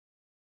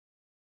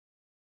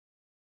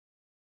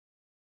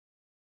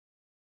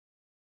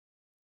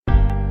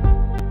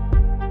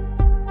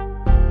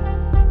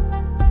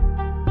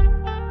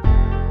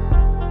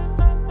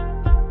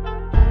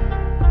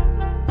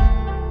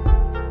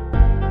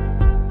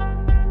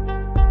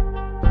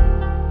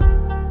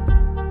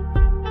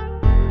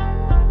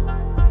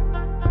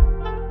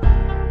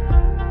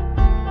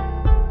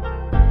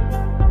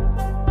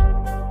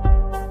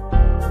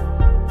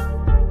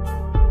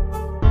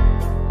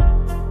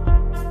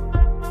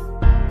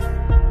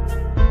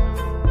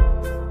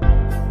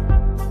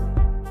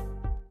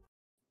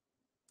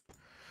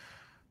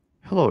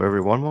Hello,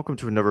 everyone. Welcome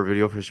to another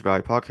video for History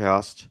Valley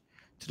Podcast.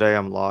 Today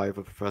I'm live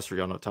with Professor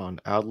Yonatan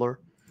Adler,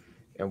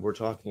 and we're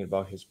talking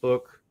about his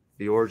book,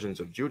 The Origins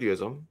of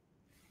Judaism,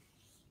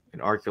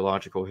 an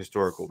Archaeological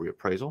Historical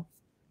Reappraisal.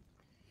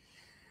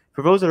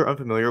 For those that are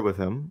unfamiliar with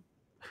him,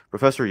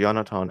 Professor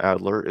Yonatan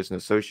Adler is an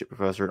associate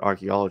professor in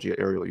archaeology at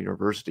Ariel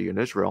University in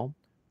Israel,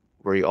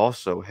 where he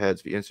also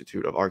heads the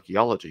Institute of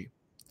Archaeology.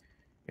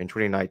 In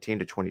 2019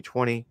 to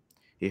 2020,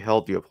 he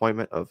held the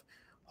appointment of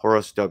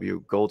Horace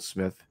W.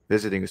 Goldsmith,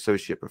 visiting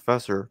associate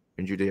professor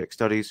in Judaic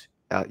studies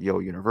at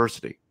Yale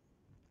University.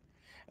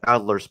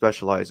 Adler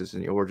specializes in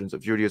the origins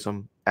of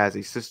Judaism as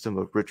a system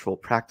of ritual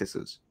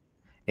practices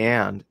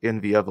and in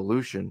the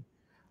evolution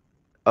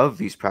of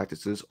these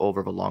practices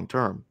over the long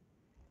term.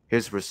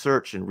 His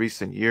research in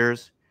recent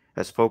years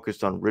has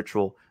focused on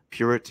ritual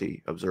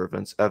purity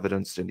observance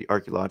evidenced in the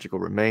archaeological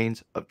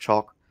remains of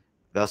chalk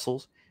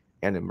vessels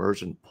and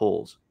immersion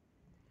pools.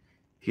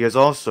 He has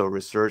also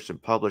researched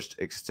and published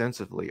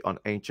extensively on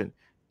ancient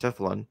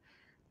tefillin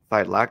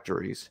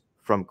phylacteries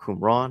from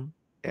Qumran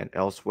and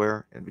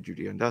elsewhere in the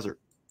Judean desert.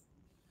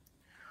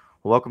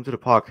 Well, welcome to the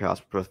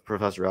podcast,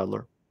 Professor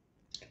Adler.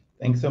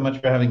 Thanks so much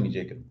for having me,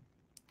 Jacob.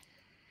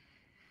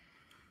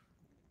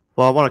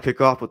 Well, I want to kick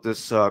off with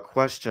this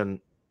question.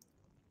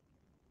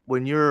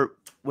 When you're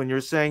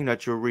saying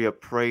that you're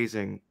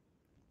reappraising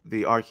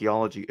the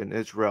archaeology in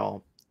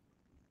Israel,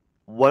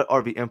 what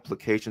are the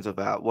implications of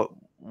that?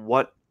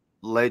 What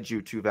led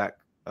you to that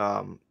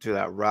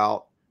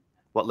route?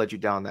 What led you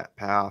down that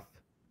path?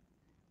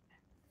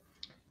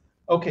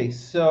 Okay,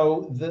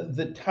 so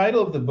the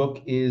title of the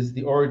book is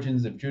The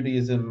Origins of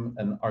Judaism,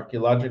 an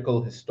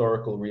Archaeological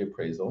Historical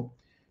Reappraisal.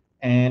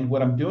 And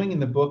what I'm doing in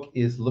the book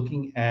is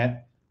looking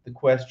at the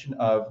question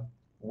of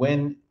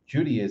when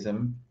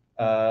Judaism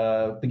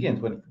begins,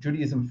 when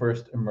Judaism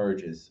first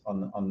emerges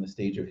on the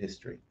stage of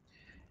history.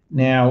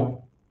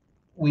 Now,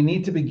 we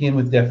need to begin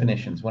with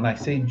definitions. When I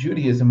say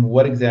Judaism,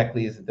 what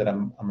exactly is it that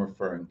I'm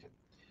referring to?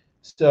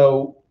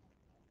 So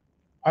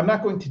I'm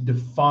not going to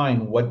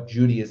define what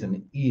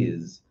Judaism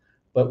is,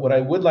 but what I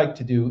would like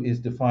to do is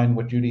define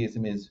what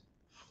Judaism is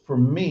for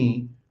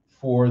me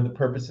for the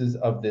purposes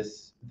of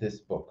this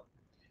book.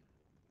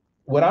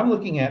 What I'm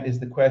looking at is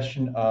the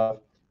question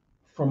of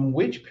from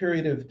which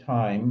period of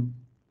time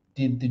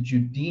did the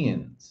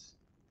Judeans,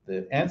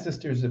 the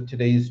ancestors of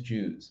today's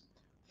Jews,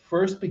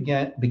 first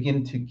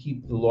begin to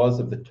keep the laws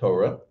of the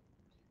Torah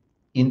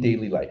in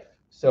daily life?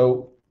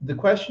 So the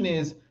question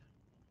is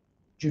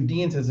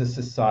Judeans as a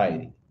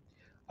society.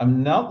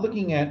 I'm not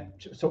looking at,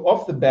 so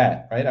off the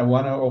bat, right, I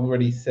want to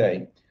already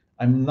say,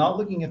 I'm not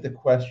looking at the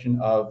question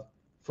of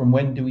from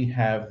when do we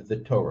have the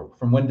Torah?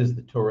 From when does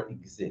the Torah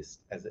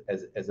exist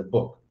as a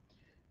book?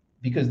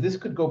 Because this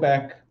could go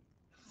back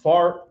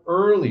far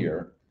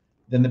earlier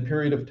than the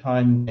period of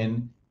time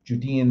when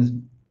Judeans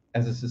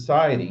as a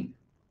society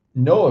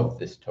know of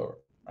this Torah,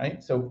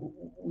 right? So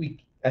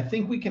I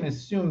think we can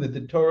assume that the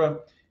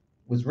Torah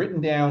was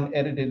written down,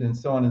 edited, and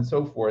so on and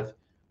so forth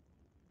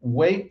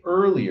way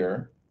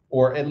earlier,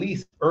 or at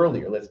least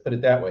earlier, let's put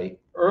it that way,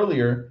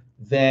 earlier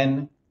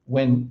than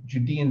when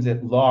Judeans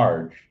at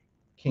large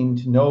came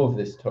to know of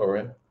this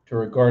Torah, to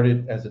regard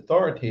it as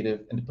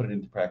authoritative and to put it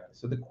into practice.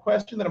 So the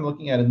question that I'm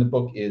looking at in the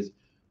book is,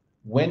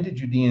 when did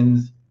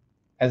Judeans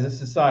as a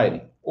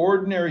society,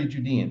 ordinary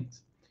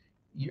Judeans,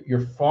 your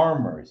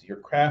farmers, your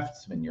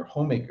craftsmen, your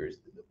homemakers,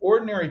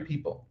 ordinary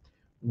people,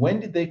 when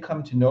did they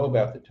come to know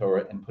about the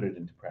Torah and put it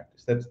into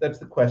practice? That's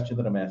the question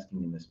that I'm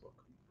asking in this book.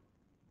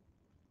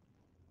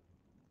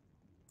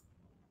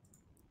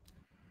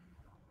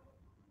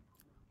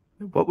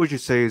 What would you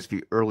say is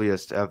the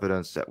earliest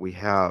evidence that we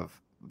have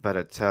that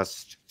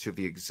attests to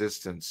the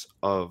existence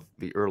of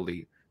the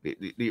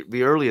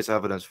earliest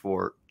evidence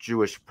for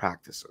Jewish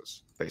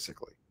practices,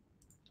 basically?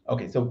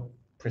 Okay, so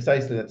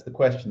precisely that's the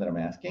question that I'm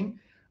asking.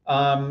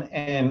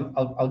 And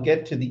I'll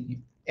get to the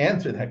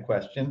answer to that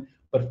question,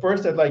 but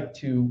first I'd like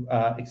to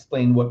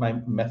explain what my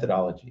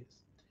methodology is.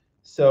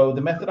 So the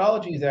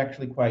methodology is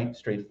actually quite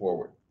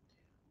straightforward.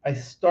 I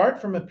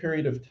start from a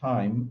period of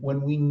time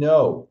when we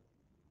know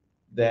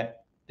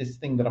that this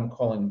thing that I'm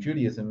calling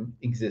Judaism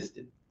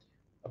existed.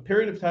 A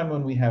period of time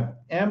when we have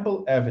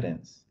ample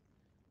evidence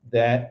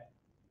that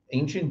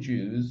ancient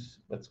Jews,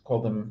 let's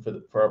call them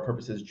for our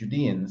purposes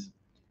Judeans,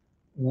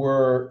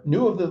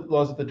 knew of the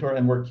laws of the Torah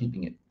and were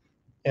keeping it.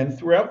 And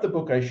throughout the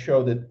book, I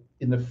show that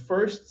in the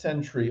first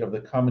century of the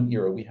Common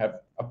Era, we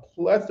have a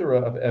plethora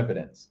of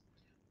evidence,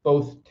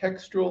 both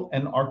textual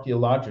and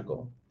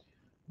archaeological,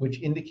 which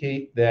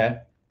indicate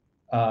that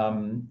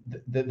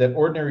that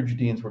ordinary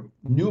Judeans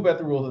knew about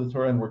the rules of the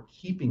Torah and were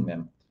keeping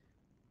them.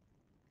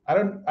 I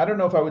don't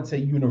know if I would say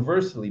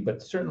universally,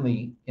 but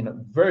certainly in a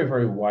very,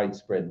 very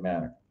widespread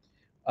manner.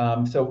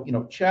 So,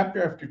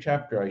 chapter after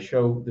chapter, I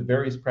show the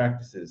various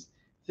practices,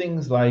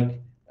 things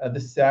like the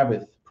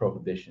Sabbath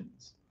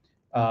prohibitions,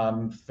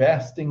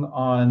 fasting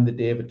on the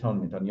Day of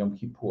Atonement, on Yom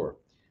Kippur,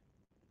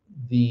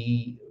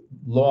 the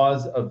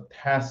laws of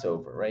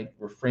Passover, right?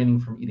 Refraining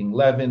from eating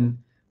leaven,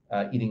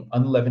 eating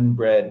unleavened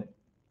bread,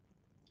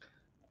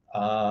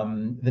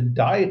 The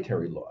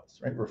dietary laws,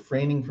 right?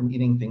 Refraining from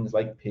eating things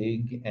like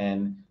pig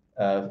and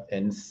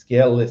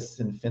scaleless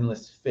and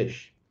finless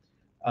fish.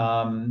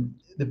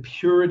 The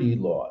purity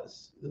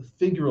laws, the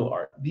figural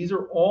art. These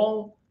are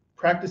all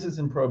practices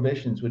and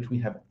prohibitions which we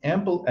have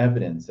ample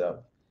evidence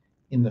of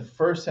in the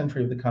first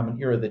century of the Common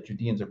Era that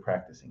Judeans are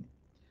practicing.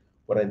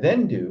 What I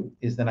then do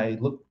is then I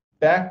look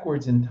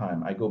backwards in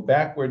time. I go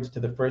backwards to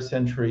the first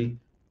century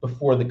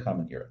before the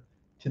Common Era,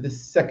 to the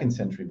second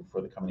century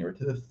before the Common Era,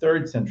 to the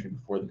third century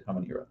before the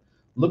Common Era,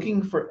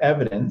 looking for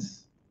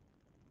evidence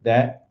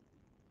that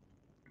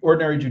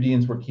ordinary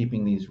Judeans were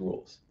keeping these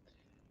rules.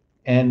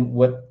 And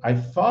what I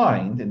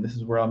find, and this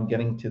is where I'm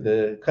getting to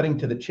the cutting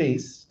to the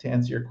chase to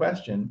answer your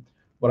question,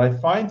 what I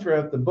find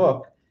throughout the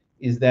book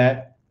is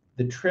that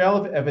the trail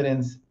of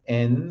evidence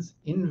ends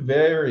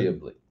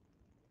invariably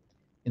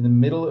in the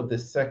middle of the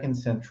second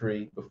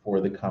century before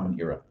the Common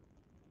Era.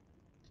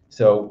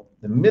 So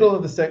the middle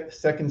of the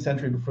second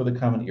century before the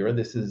Common Era,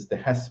 this is the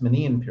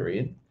Hasmonean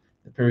period,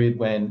 the period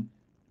when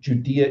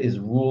Judea is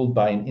ruled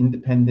by an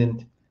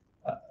independent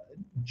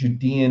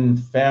Judean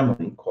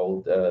family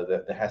called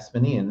the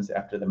Hasmoneans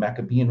after the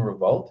Maccabean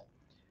revolt.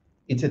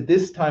 It's at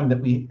this time that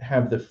we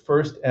have the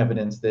first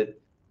evidence that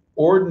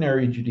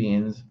ordinary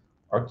Judeans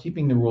are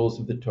keeping the rules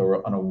of the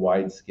Torah on a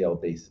wide-scale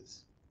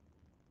basis.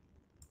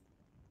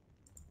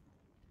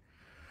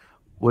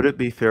 Would it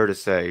be fair to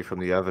say, from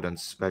the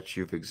evidence that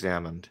you've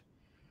examined,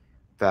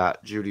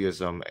 that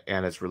Judaism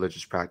and its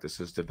religious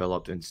practices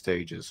developed in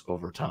stages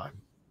over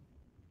time?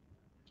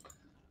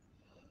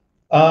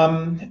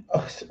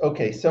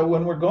 Okay, so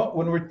when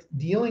we're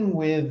dealing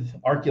with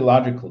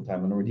archaeological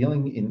time, when we're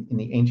dealing in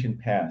the ancient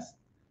past,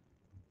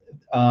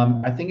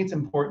 I think it's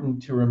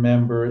important to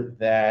remember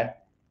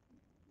that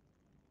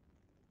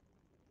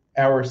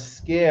our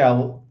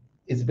scale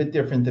is a bit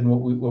different than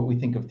what we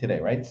think of today,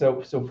 right?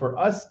 So for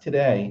us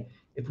today,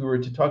 if we were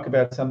to talk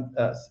about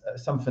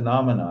some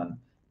phenomenon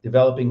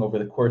developing over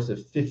the course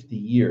of 50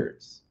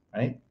 years,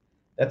 right?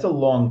 That's a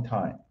long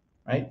time,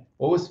 right?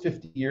 What was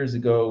 50 years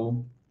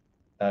ago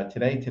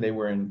today? Today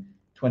we're in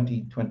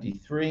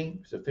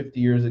 2023, so 50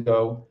 years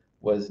ago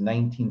was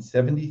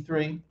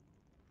 1973.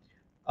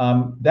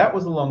 That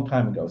was a long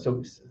time ago.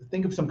 So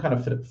think of some kind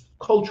of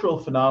cultural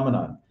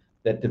phenomenon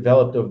that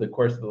developed over the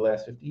course of the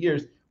last 50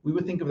 years. We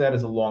would think of that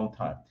as a long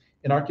time.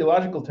 In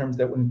archaeological terms,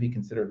 that wouldn't be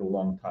considered a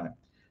long time.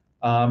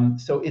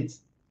 So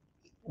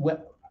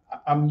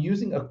I'm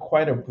using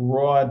quite a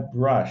broad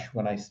brush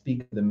when I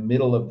speak of the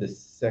middle of the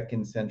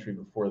second century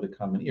before the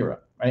Common Era,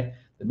 right?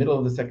 The middle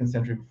of the second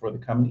century before the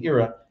Common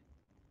Era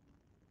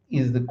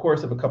is the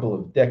course of a couple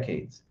of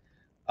decades.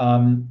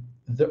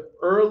 The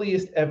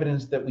earliest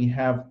evidence that we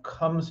have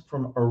comes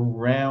from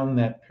around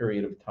that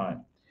period of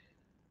time.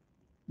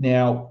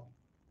 Now,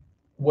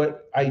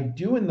 what I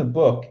do in the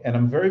book, and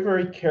I'm very,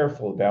 very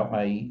careful about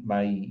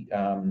my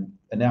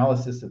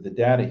analysis of the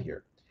data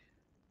here,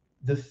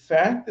 the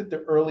fact that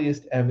the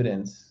earliest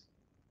evidence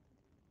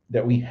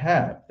that we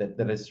have that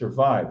has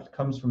survived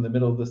comes from the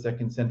middle of the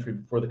second century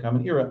before the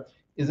Common Era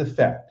is a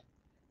fact.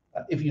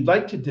 If you'd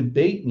like to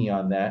debate me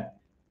on that,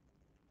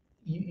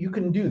 you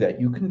can do that.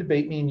 You can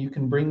debate me and you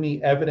can bring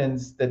me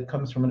evidence that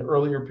comes from an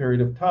earlier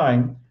period of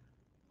time.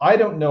 I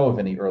don't know of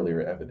any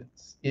earlier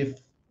evidence. If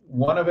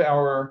one of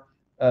our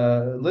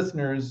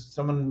listeners,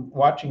 someone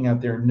watching out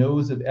there,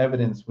 knows of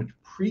evidence which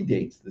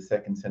predates the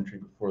second century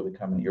before the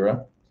Common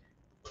Era,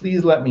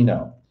 please let me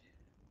know.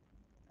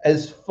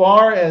 As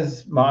far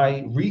as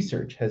my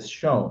research has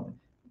shown,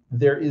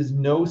 there is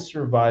no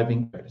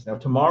surviving evidence. Now,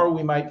 tomorrow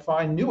we might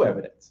find new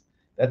evidence.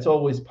 That's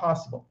always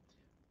possible.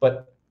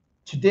 But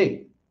to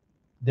date,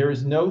 there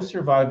is no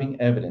surviving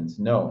evidence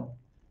known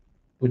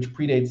which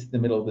predates the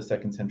middle of the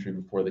second century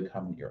before the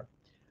Common Era.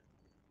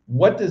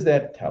 What does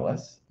that tell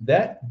us?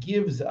 That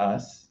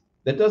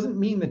doesn't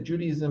mean that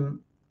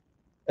Judaism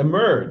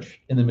emerged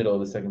in the middle of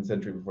the second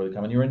century before the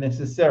Common Era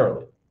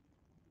necessarily.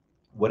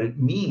 What it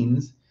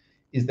means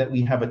is that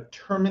we have a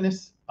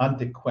terminus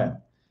ante quem.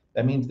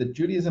 That means that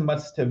Judaism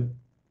must have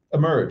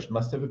emerged,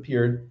 must have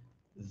appeared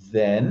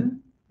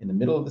then, in the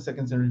middle of the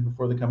second century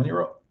before the Common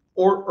Era,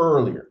 or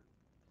earlier.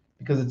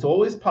 Because it's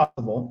always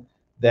possible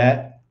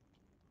that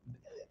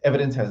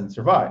evidence hasn't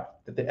survived,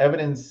 that the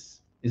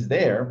evidence is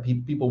there,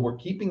 people were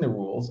keeping the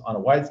rules on a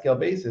wide-scale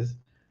basis,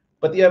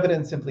 but the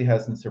evidence simply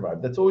hasn't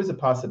survived. That's always a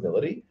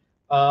possibility.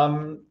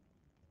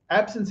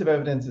 Absence of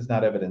evidence is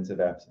not evidence of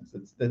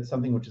absence. That's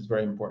something which is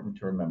very important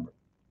to remember.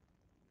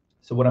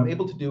 So what I'm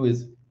able to do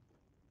is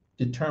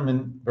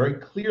determine very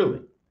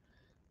clearly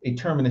a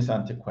terminus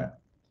ante quem.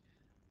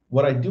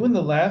 What I do in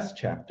the last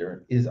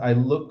chapter is I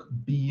look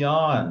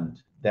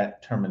beyond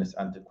that terminus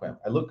ante quem.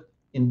 I look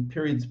in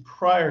periods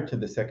prior to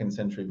the second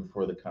century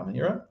before the Common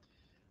Era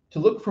to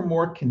look for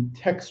more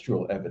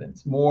contextual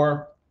evidence,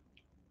 more,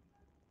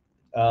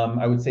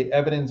 I would say,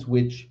 evidence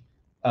which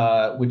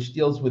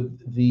deals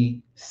with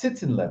the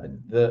Sitzenleben,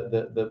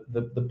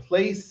 the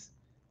place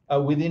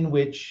within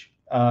which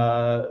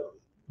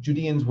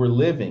Judeans were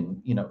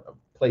living.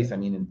 Place, I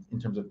mean, in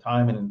terms of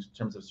time and in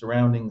terms of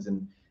surroundings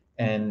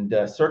and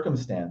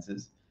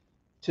circumstances,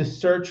 to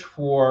search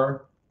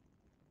for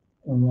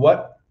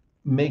what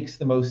makes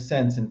the most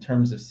sense in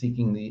terms of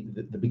seeking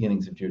the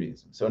beginnings of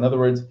Judaism. So in other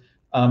words,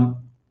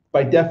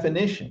 by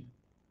definition,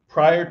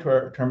 prior to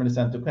our Terminus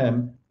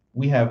Antiochum,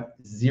 we have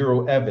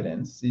zero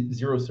evidence,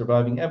 zero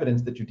surviving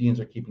evidence that Judeans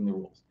are keeping the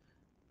rules.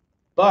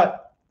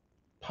 But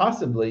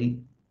possibly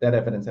that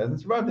evidence hasn't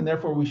survived, and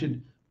therefore we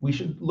should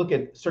look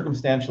at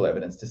circumstantial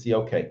evidence to see,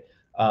 okay,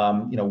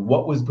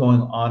 what was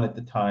going on at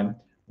the time?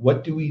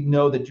 What do we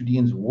know that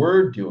Judeans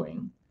were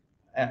doing?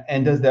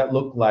 And does that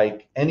look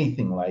like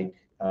anything like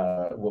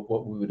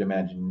what we would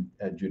imagine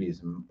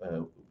Judaism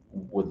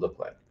would look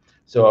like?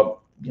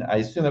 So I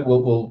assume that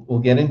we'll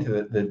get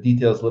into the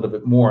details a little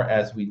bit more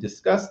as we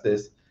discuss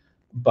this,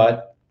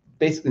 but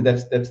basically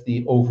that's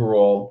the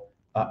overall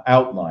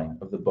outline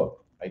of the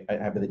book. I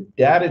have a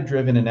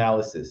data-driven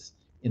analysis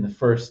in the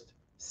first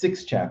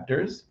 6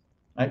 chapters,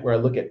 right, where I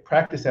look at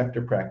practice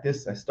after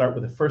practice. I start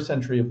with the first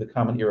century of the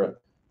Common Era,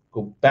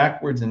 go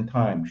backwards in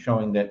time,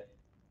 showing that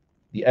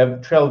the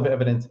trail of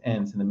evidence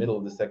ends in the middle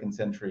of the 2nd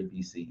century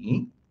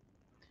BCE.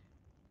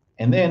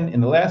 And then in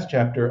the last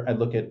chapter, I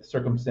look at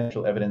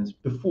circumstantial evidence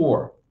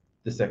before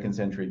the 2nd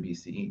century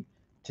BCE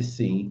to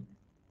see,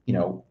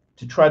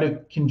 to try to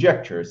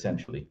conjecture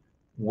essentially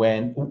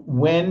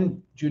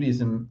when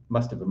Judaism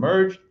must have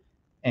emerged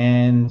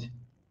and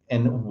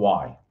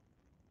why.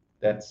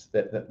 That's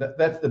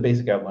the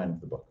basic outline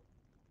of the book.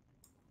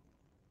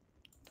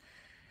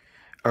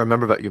 I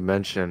remember that you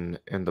mentioned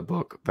in the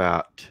book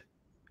that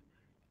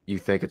you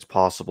think it's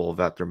possible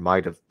that there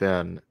might have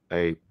been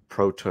a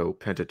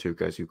proto-Pentateuch,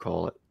 as you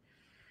call it.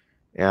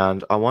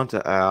 And I want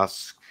to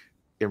ask,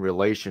 in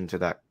relation to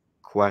that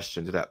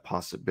question, to that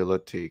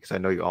possibility, because I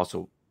know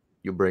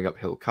you bring up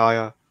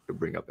Hilkiah, you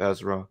bring up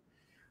Ezra.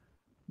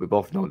 We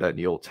both know that in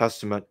the Old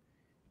Testament,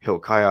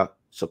 Hilkiah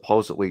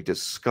supposedly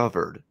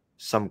discovered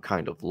some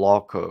kind of law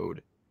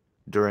code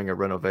during a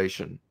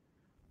renovation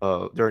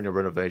of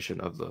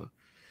the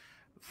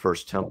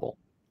first temple.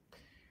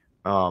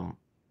 And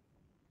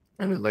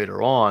then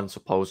later on,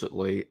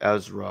 supposedly,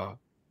 Ezra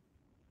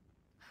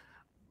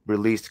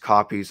released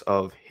copies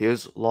of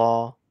his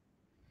law.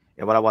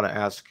 And what I want to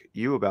ask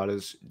you about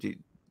is,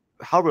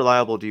 how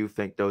reliable do you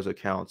think those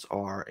accounts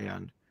are?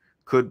 And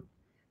could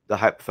the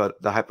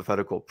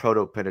hypothetical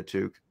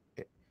proto-Pentateuch,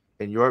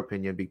 in your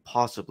opinion, be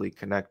possibly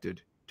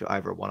connected to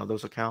either one of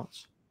those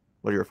accounts?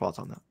 What are your thoughts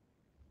on that?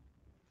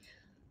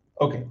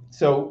 Okay,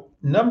 so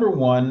number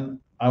one,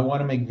 I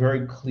want to make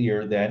very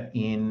clear that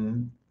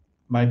in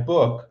my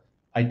book,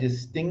 I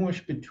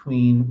distinguish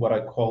between what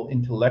I call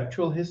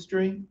intellectual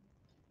history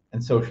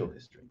and social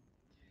history.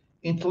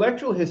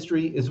 Intellectual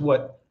history is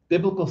what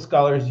biblical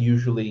scholars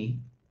usually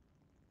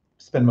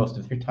spend most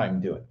of their time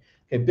doing.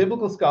 Okay,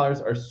 biblical scholars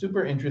are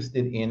super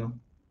interested in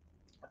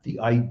the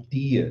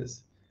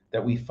ideas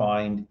that we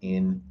find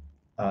in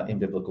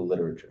biblical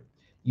literature.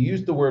 You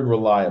used the word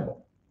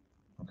reliable,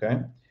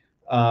 okay?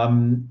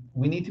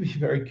 We need to be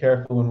very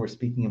careful when we're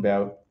speaking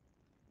about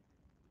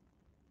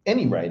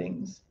any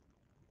writings,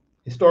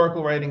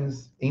 historical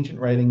writings, ancient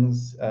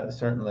writings,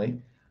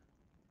 certainly,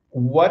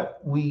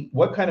 what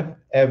kind of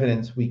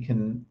evidence we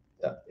can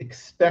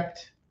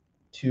expect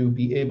to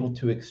be able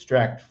to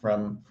extract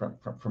from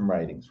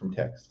writings, from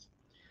texts.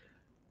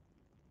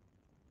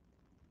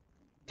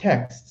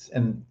 Texts,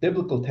 and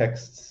biblical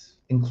texts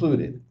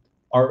included,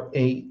 are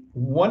a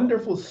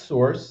wonderful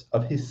source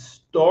of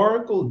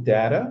historical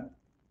data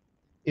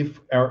if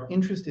our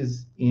interest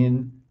is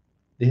in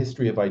the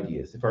history of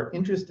ideas, if our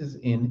interest is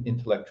in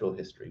intellectual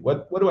history.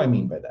 What do I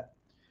mean by that?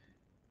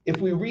 If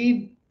we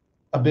read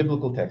a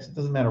biblical text, it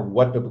doesn't matter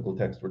what biblical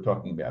text we're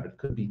talking about. It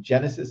could be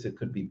Genesis, it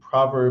could be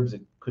Proverbs,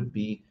 it could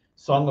be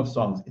Song of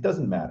Songs, it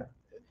doesn't matter.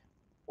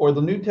 Or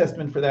the New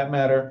Testament for that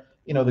matter,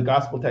 the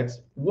gospel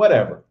text,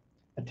 whatever.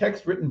 A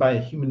text written by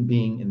a human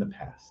being in the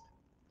past.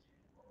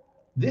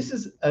 This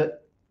is a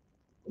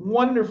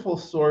wonderful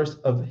source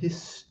of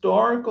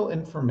historical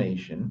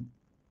information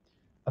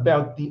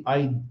about the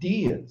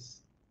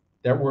ideas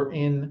that were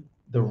in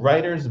the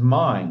writer's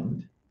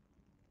mind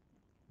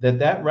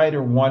that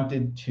writer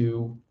wanted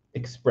to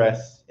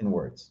express in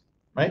words,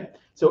 right?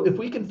 So if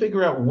we can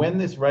figure out when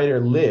this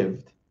writer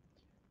lived,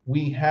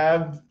 we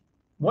have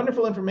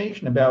wonderful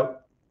information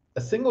about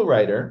a single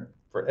writer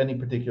for any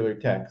particular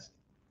text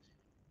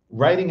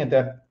writing at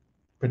that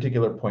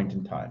particular point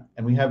in time.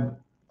 And we have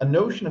a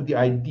notion of the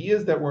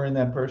ideas that were in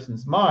that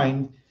person's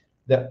mind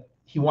that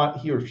he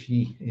or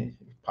she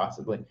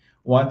possibly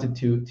wanted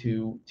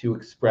to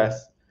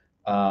express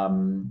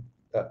in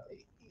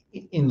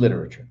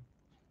literature.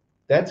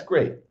 That's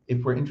great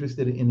if we're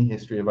interested in the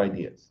history of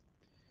ideas.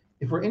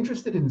 If we're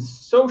interested in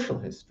social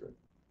history,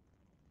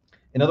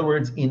 in other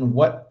words, in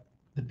what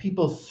the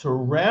people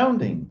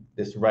surrounding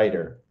this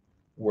writer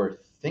were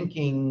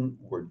thinking,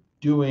 were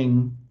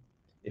doing,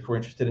 if we're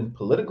interested in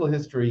political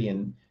history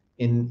and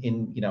in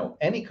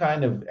any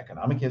kind of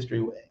economic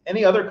history,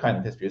 any other kind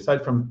of history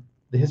aside from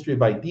the history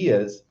of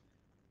ideas,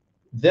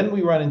 then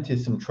we run into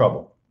some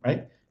trouble,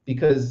 right?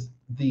 Because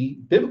the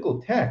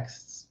biblical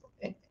texts,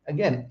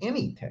 again,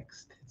 any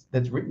text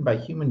that's written by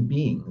human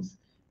beings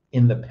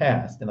in the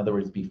past, in other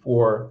words,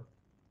 before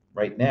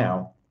right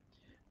now,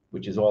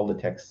 which is all the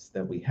texts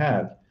that we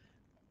have,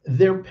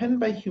 they're penned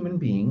by human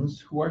beings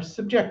who are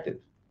subjective.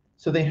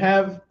 So they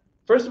have,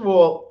 first of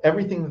all,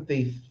 everything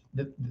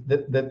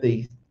that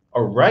they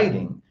are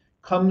writing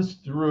comes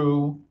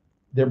through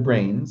their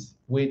brains,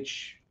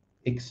 which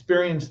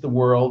experience the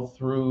world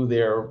through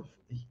their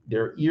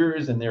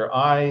ears and their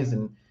eyes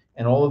and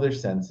all of their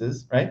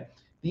senses, right?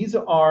 These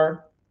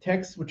are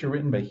texts which are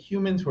written by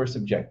humans who are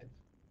subjective.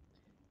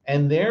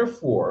 And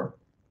therefore,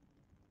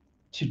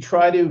 to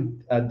try to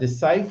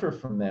decipher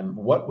from them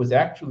what was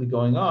actually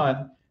going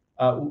on,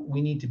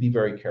 we need to be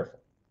very careful.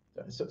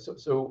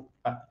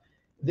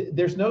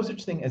 There's no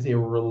such thing as a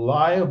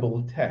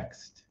reliable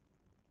text,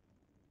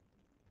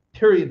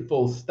 period,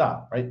 full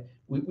stop, right?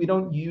 We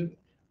don't use,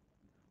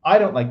 I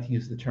don't like to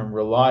use the term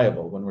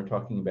reliable when we're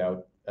talking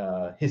about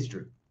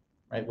history,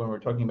 right? When we're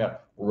talking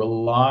about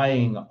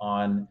relying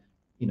on,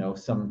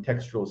 some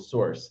textual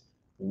source,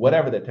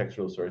 whatever that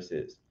textual source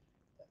is.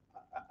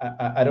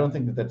 I don't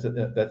think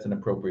that that's an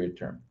appropriate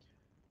term.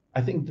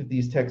 I think that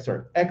these texts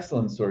are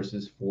excellent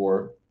sources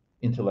for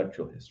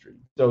intellectual history.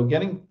 So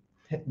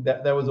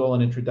that was all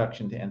an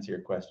introduction to answer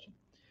your question.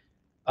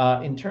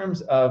 In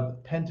terms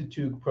of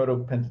Pentateuch,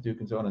 Proto-Pentateuch,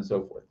 and so on and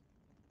so forth,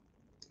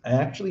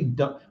 I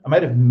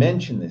might have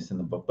mentioned this in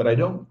the book, but I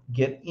don't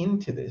get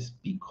into this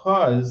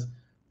because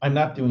I'm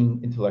not doing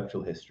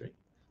intellectual history.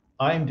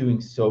 I'm doing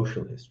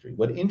social history.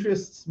 What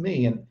interests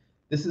me, and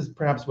this is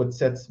perhaps what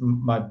sets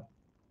my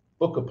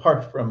book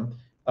apart from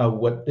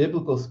what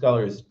biblical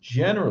scholars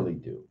generally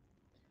do,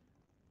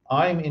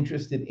 I'm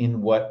interested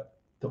in what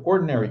the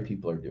ordinary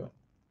people are doing.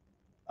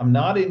 I'm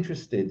not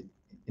interested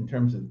in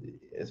terms of,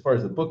 as far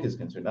as the book is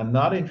concerned, I'm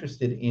not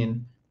interested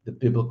in the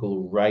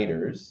biblical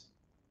writers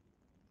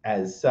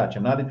as such.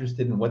 I'm not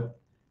interested in what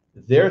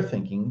they're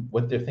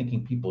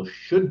thinking people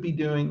should be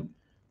doing,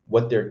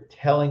 what they're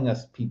telling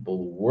us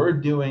people were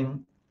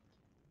doing.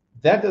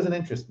 That doesn't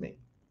interest me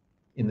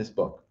in this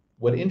book.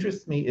 What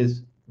interests me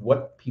is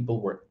what people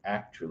were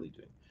actually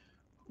doing.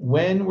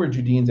 When were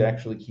Judeans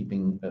actually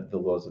keeping the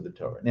laws of the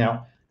Torah?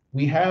 Now,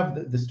 we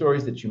have the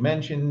stories that you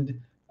mentioned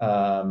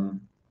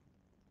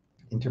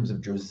in terms of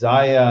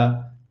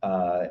Josiah,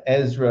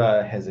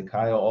 Ezra,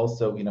 Hezekiah,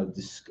 also,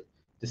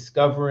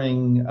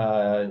 discovering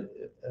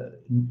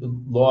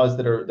laws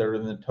that are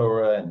in the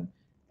Torah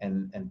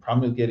and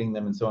promulgating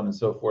them and so on and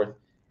so forth.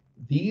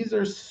 These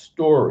are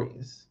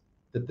stories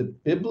that the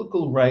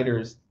biblical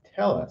writers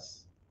tell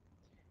us.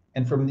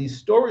 And from these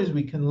stories,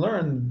 we can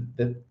learn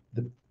that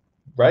the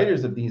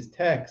writers of these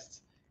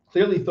texts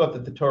clearly thought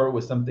that the Torah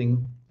was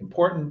something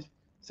important,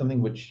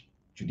 something which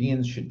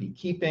Judeans should be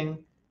keeping.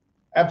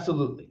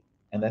 Absolutely.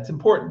 And that's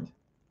important.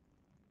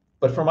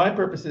 But for my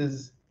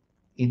purposes,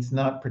 it's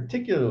not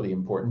particularly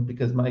important,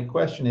 because my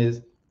question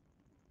is,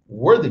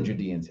 were the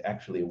Judeans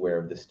actually aware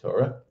of this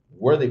Torah?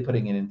 Were they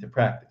putting it into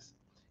practice?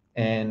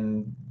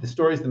 And the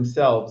stories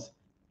themselves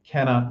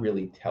cannot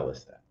really tell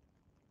us that.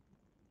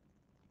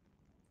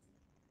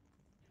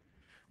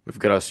 We've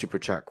got a super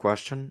chat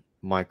question.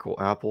 Michael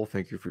Apple,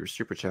 thank you for your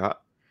super chat.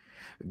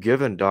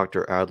 Given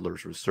Dr.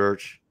 Adler's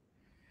research,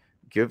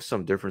 give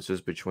some differences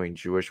between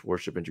Jewish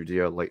worship in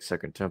Judea, late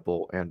Second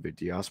Temple, and the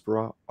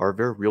diaspora. Are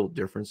there real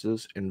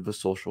differences in the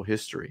social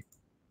history?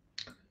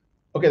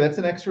 Okay, that's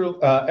an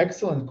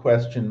excellent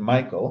question,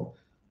 Michael.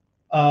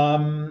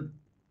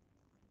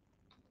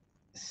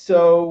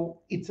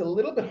 So it's a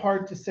little bit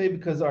hard to say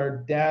because our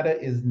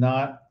data is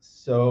not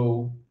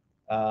so,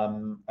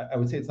 I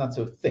would say it's not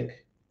so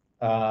thick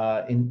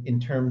in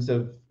terms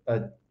of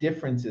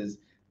differences.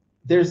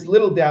 There's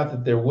little doubt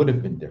that there would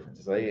have been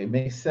differences. It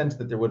makes sense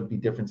that there would be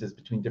differences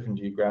between different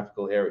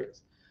geographical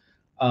areas.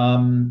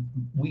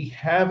 We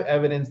have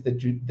evidence that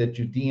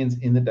Judeans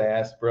in the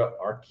diaspora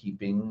are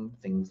keeping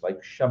things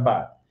like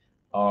Shabbat,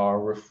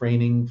 are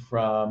refraining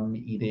from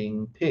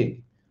eating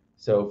pig.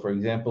 So, for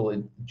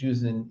example,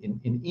 Jews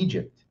in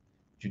Egypt,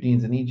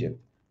 Judeans in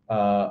Egypt, we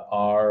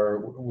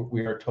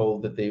are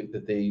told that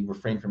they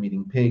refrain from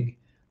eating pig.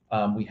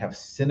 We have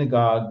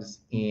synagogues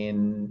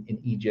in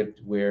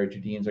Egypt where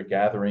Judeans are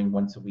gathering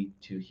once a week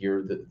to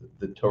hear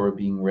the Torah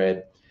being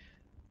read.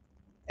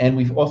 And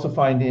we also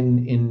find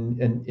in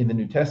the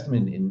New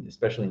Testament,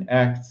 especially in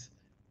Acts,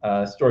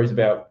 stories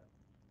about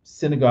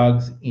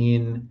synagogues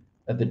in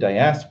the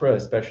diaspora,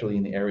 especially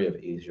in the area of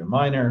Asia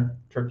Minor,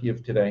 Turkey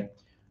of today,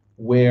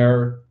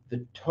 where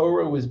the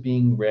Torah was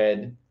being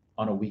read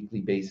on a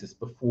weekly basis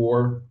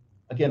before,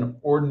 again,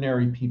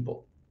 ordinary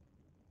people.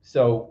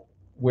 So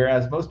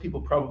whereas most people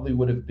probably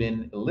would have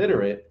been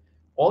illiterate,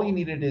 all you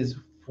needed is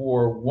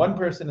for one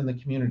person in the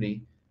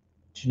community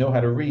to know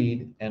how to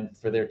read, and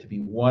for there to be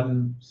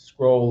one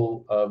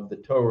scroll of the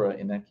Torah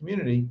in that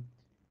community,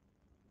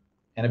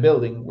 and a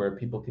building where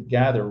people could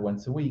gather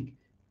once a week,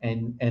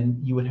 and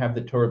you would have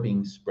the Torah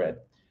being spread.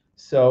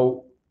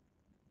 So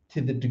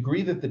to the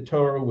degree that the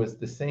Torah was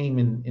the same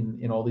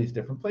in all these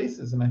different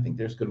places, and I think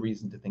there's good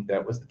reason to think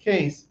that was the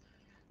case,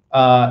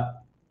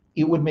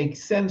 it would make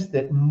sense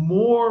that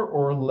more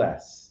or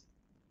less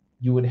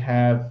you would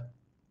have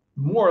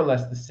more or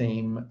less the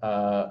same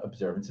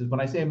observances. When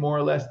I say more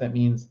or less, that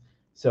means,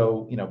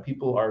 so,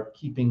 people are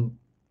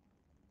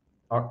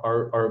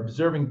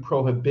observing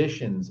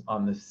prohibitions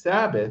on the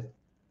Sabbath.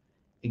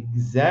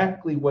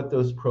 Exactly what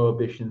those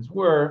prohibitions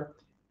were,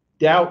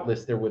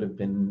 doubtless there would have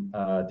been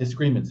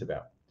disagreements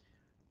about.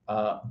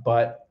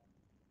 But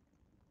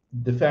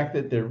the fact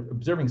that they're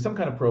observing some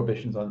kind of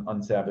prohibitions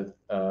on Sabbath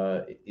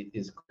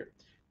is clear.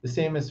 The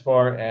same as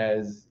far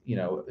as,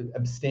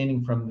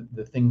 abstaining from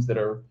the things that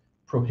are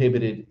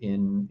prohibited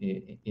in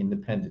the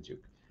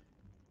Pentateuch.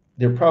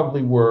 There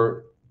probably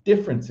were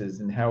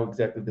differences in how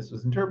exactly this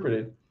was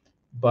interpreted,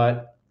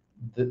 but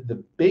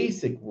the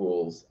basic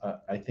rules,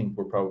 I think,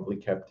 were probably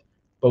kept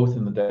both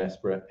in the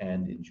diaspora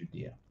and in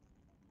Judea.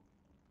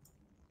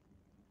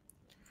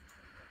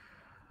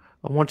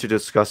 I want to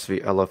discuss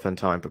the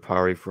elephantine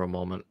papyri for a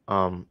moment.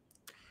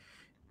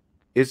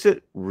 Is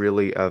it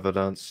really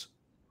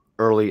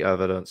early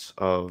evidence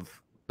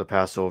of the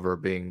Passover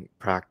being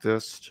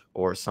practiced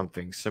or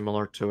something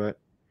similar to it?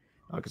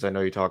 Because I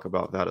know you talk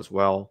about that as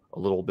well a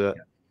little bit.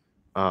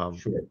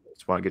 Sure.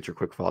 Just want to get your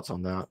quick thoughts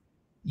on that.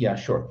 Yeah,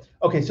 sure.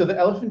 Okay, so the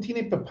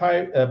elephantine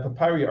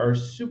papyri are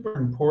super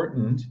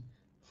important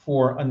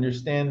for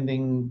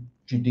understanding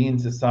Judean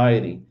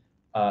society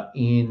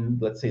in,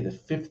 let's say, the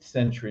 5th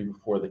century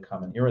before the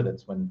Common Era.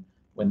 That's when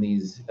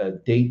these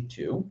date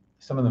to.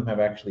 Some of them have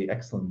actually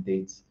excellent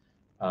dates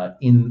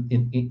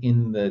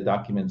in the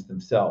documents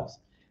themselves.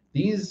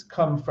 These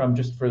come from,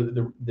 just for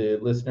the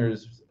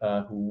listeners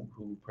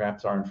who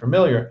perhaps aren't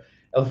familiar,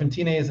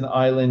 Elephantine is an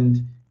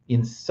island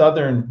in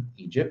southern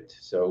Egypt,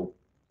 so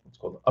it's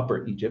called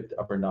Upper Egypt,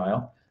 Upper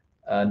Nile,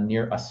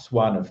 near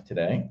Aswan of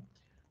today.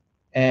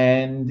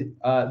 And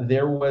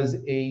there was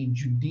a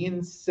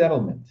Judean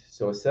settlement,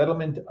 so a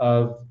settlement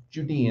of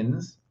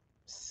Judeans,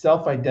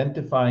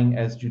 self-identifying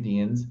as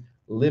Judeans,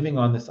 living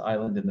on this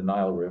island in the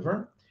Nile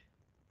River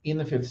in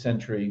the 5th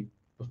century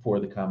before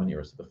the Common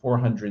Era, so the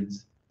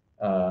 400s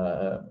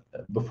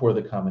before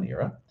the Common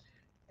Era.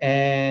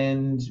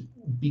 And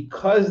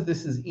because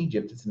this is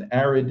Egypt, it's an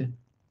arid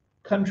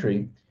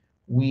country,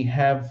 we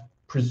have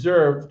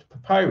preserved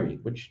papyri,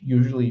 which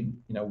usually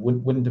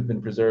wouldn't have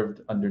been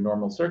preserved under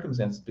normal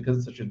circumstances. Because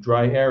it's such a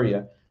dry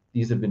area,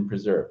 these have been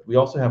preserved. We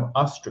also have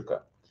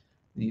ostraca.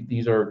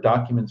 These are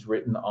documents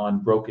written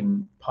on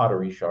broken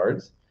pottery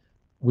shards,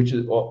 which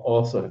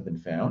also have been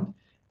found.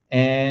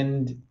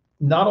 And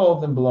not all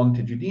of them belong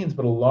to Judeans,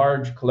 but a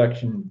large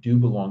collection do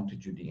belong to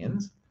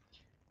Judeans.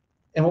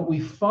 And what we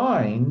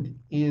find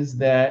is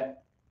that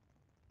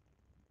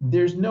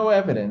there's no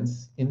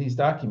evidence in these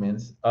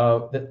documents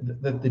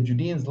that the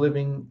Judeans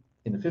living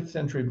in the 5th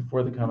century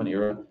before the Common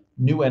Era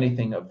knew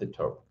anything of the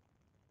Torah.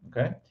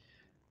 Okay,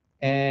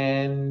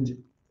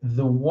 and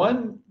the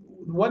one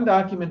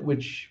document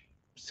which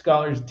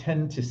scholars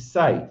tend to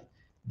cite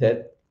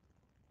that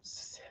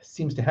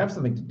seems to have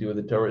something to do with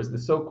the Torah is the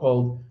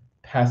so-called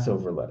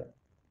Passover letter.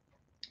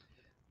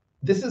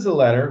 This is a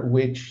letter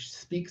which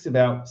speaks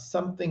about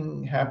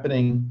something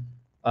happening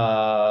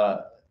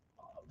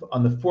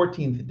on the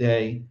 14th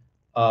day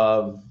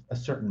of a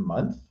certain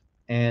month.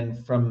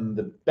 And from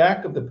the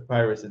back of the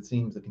papyrus, it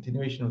seems, the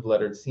continuation of the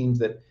letter, it seems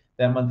that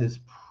that month is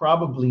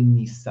probably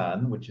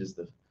Nisan, which is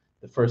the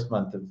first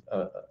month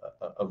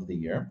of the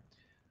year.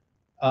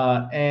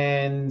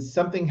 And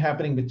something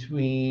happening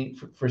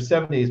for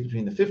 7 days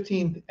between the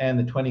 15th and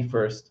the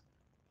 21st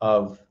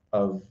of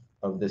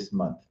this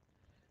month,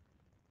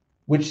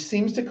 which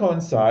seems to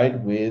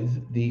coincide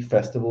with the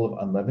festival of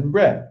unleavened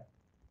bread.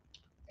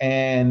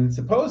 And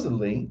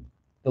supposedly,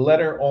 the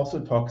letter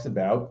also talks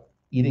about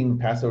eating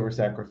Passover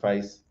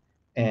sacrifice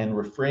and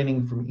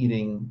refraining from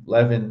eating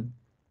leaven,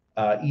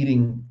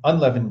 eating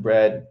unleavened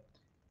bread,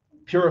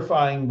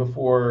 purifying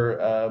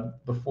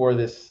before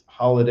this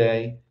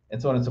holiday,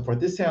 and so on and so forth.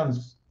 This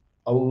sounds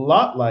a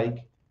lot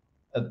like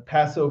a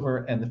Passover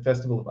and the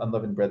festival of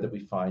unleavened bread that we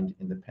find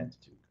in the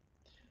Pentateuch.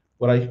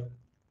 What I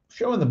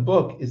show in the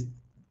book is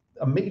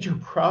a major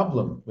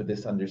problem with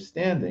this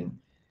understanding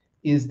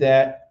is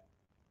that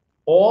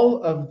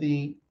all of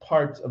the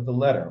parts of the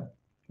letter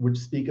which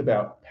speak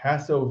about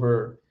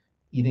Passover,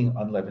 eating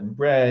unleavened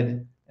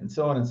bread, and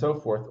so on and so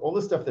forth, all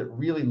the stuff that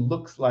really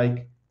looks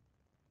like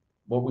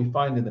what we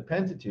find in the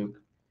Pentateuch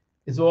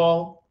is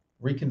all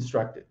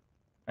reconstructed,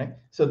 right?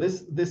 So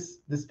this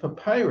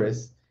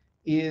papyrus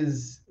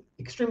is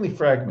extremely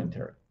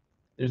fragmentary.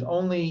 There's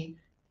only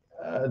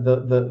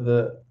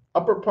the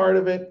upper part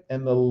of it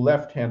and the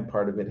left-hand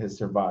part of it has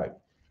survived.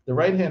 The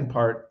right-hand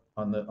part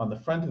on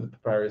the front of the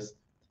papyrus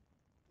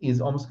is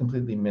almost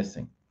completely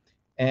missing.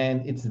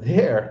 And it's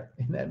there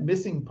in that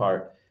missing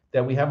part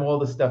that we have all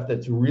the stuff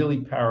that's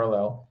really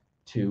parallel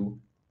to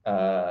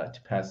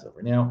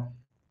Passover. Now,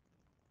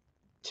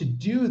 to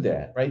do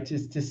that, right,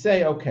 to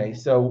say, okay,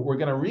 so we're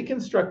going to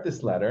reconstruct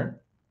this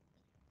letter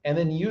and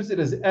then use it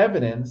as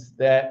evidence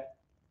that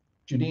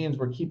Judeans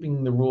were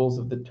keeping the rules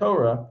of the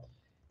Torah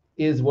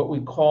is what we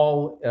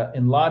call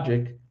in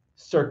logic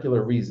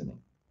circular reasoning,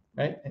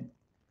 right? And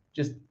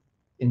just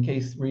in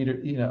case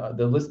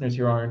the listeners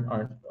here aren't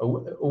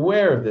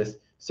aware of this,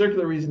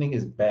 circular reasoning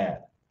is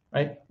bad.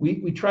 right?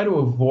 We try to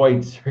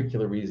avoid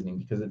circular reasoning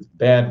because it's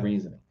bad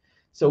reasoning.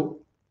 So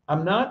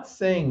I'm not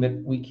saying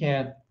that we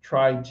can't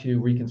try to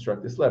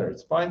reconstruct this letter.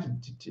 It's fine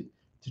to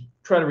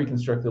try to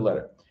reconstruct the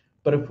letter.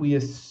 But if we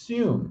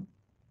assume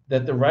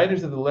that the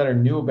writers of the letter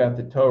knew about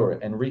the Torah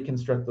and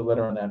reconstruct the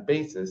letter on that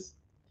basis,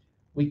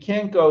 we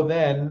can't go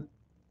then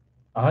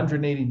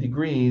 180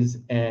 degrees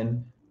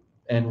and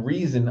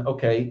reason,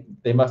 okay,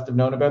 they must have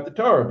known about the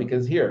Torah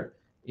because here,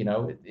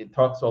 it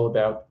talks all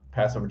about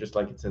Passover just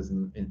like it says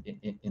in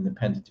the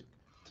Pentateuch.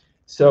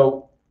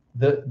 So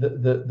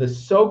the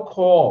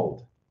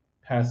so-called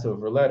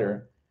Passover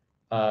letter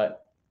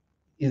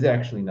is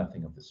actually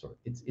nothing of the sort.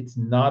 It's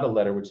not a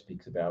letter which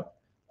speaks about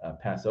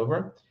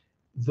Passover.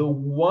 The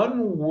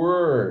one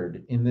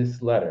word in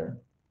this letter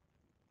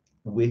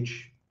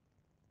which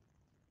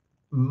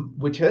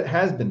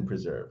has been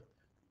preserved,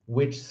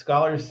 which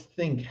scholars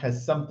think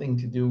has something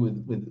to do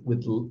with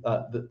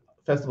the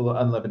festival of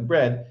unleavened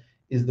bread,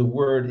 is the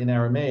word in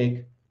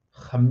Aramaic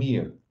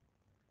chamir.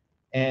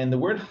 And the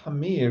word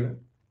chamir,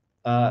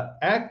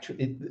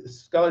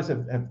 scholars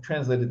have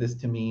translated this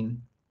to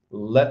mean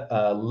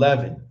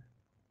leaven,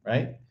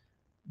 right?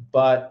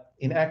 But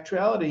in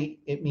actuality,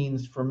 it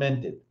means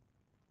fermented.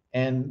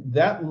 And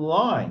that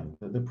line,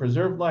 the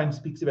preserved line,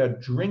 speaks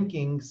about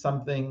drinking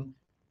something,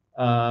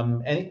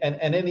 and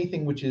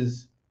anything which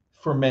is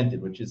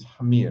fermented, which is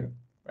hamir,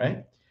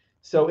 right?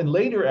 So in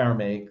later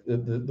Aramaic,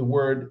 the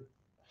word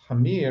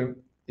hamir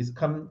has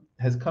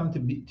come to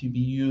be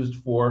used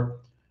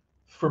for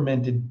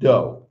fermented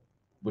dough,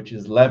 which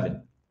is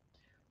leaven.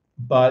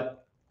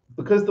 But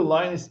because the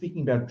line is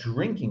speaking about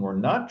drinking or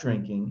not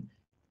drinking,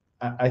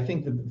 I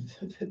think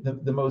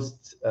the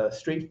most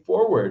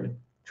straightforward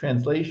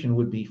translation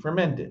would be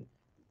fermented.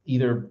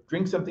 Either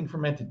drink something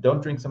fermented,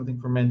 don't drink something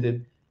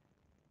fermented.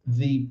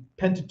 The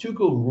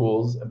Pentateuchal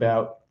rules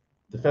about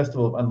the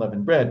festival of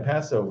unleavened bread,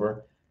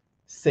 Passover,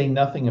 say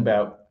nothing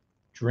about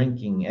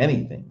drinking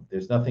anything.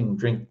 There's nothing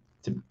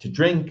to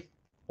drink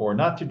or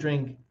not to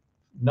drink,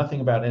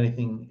 nothing about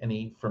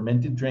any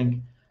fermented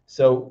drink.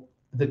 So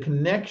the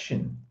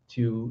connection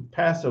to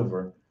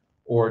Passover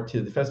or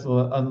to the festival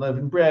of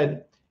unleavened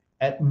bread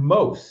at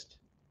most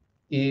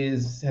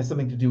has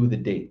something to do with the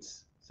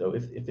dates. So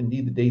if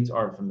indeed the dates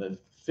are from the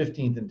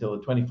 15th until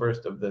the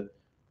 21st of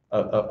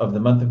the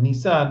month of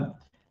Nisan,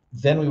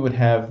 then we would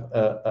have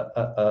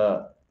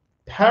a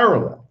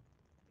parallel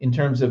in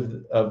terms of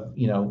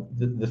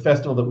the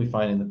festival that we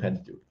find in the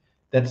Pentateuch.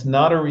 That's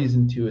not a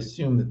reason to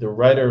assume that the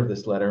writer of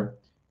this letter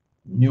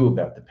knew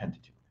about the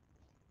Pentateuch.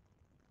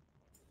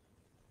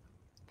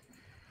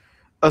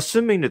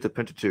 Assuming that the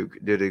Pentateuch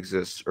did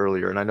exist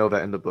earlier, and I know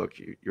that in the book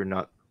you're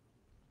not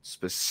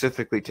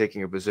specifically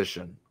taking a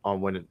position on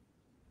when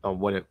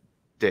it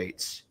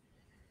dates,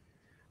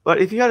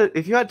 but if you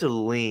had to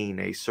lean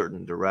a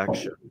certain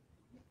direction,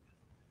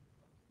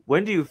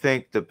 when do you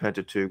think the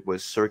Pentateuch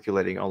was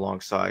circulating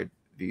alongside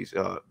these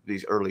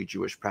early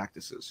Jewish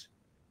practices?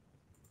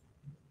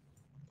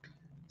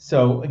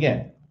 So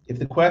again, if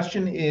the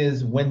question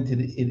is when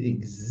did it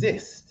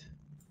exist,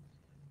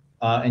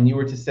 and you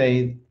were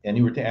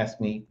to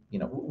ask me,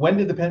 when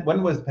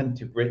was the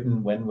Pentateuch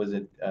written, when was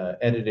it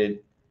edited,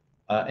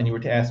 and you were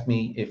to ask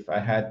me if I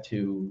had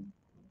to,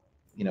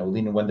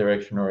 lean in one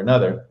direction or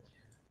another,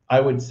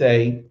 I would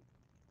say,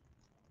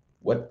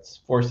 what's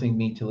forcing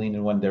me to lean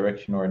in one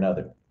direction or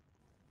another?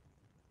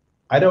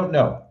 I don't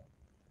know.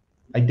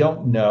 I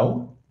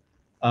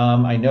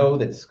know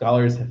that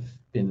scholars have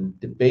been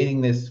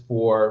debating this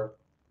for,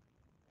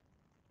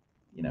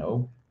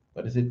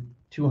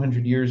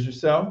 200 years or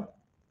so.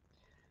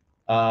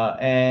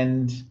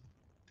 And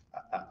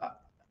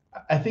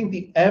I think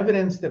the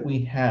evidence that we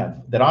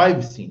have, that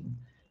I've seen,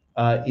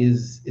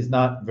 is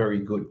not very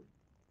good.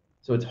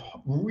 So it's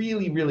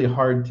really, really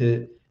hard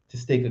to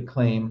stake a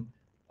claim,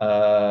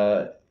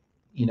 in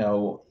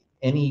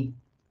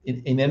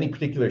any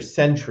particular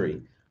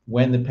century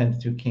when the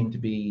Pentateuch came to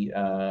be,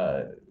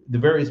 the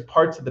various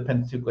parts of the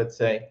Pentateuch, let's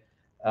say,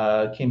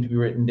 came to be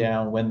written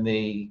down, when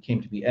they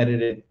came to be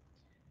edited.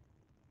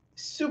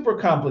 Super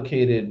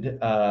complicated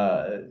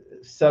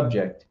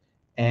subject,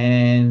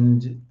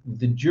 and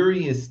the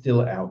jury is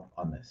still out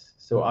on this.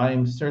 So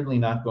I'm certainly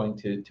not going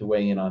to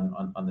weigh in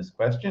on this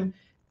question.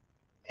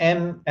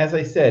 And as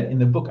I said in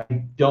the book,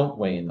 I don't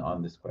weigh in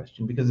on this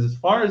question because, as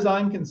far as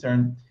I'm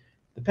concerned,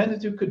 the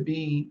Pentateuch could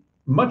be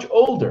much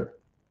older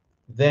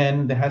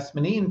than the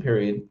Hasmonean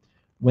period,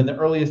 when the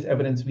earliest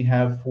evidence we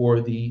have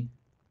for the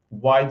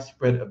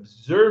widespread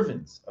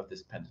observance of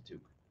this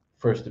Pentateuch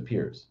first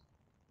appears.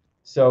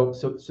 So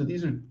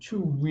these are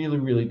two really,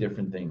 really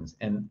different things.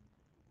 And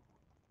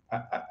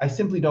I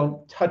simply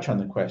don't touch on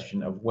the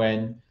question of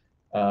when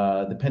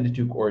the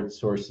Pentateuch or its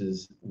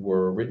sources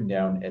were written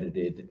down,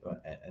 edited,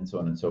 and so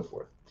on and so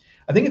forth.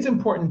 I think it's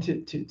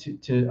important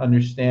to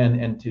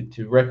understand and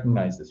to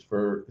recognize this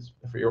for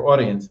your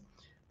audience.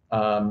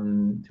 I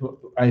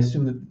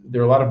assume that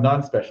there are a lot of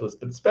non-specialists,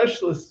 but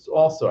specialists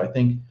also, I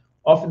think,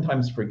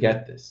 oftentimes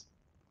forget this.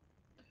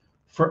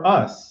 For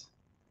us,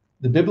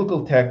 the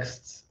biblical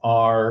texts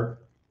are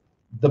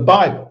the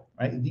Bible,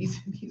 right? These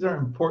are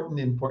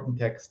important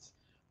texts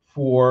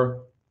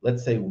for,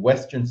 let's say,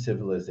 Western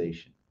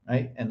civilization,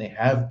 right? And they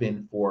have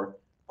been for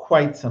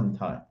quite some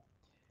time.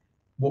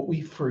 What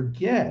we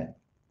forget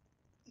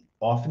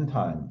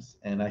oftentimes,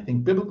 and I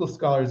think biblical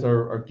scholars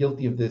are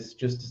guilty of this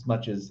just as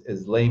much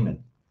as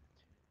laymen,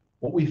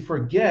 what we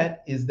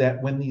forget is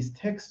that when these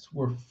texts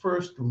were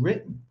first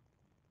written,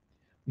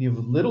 we have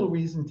little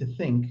reason to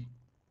think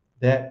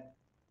that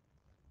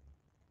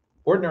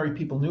ordinary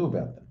people knew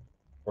about them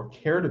or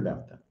cared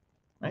about them,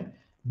 right?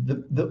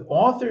 The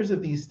authors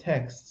of these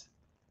texts,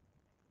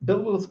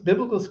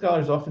 biblical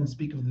scholars often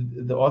speak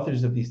of the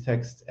authors of these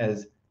texts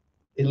as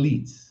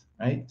elites,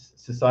 right?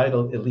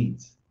 Societal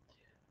elites.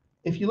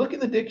 If you look in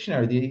the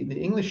dictionary, the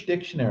English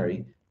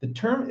dictionary, the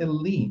term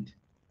elite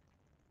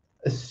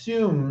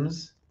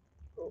assumes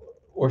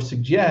or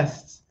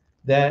suggests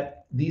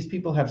that these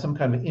people have some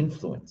kind of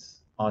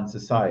influence on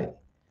society.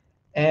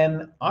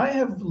 And I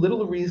have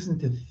little reason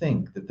to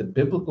think that the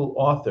biblical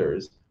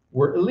authors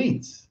were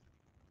elites.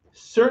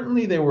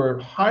 Certainly, they were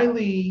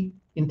highly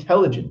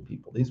intelligent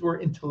people. These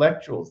were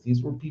intellectuals.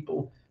 These were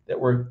people that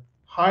were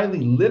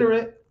highly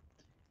literate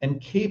and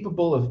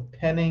capable of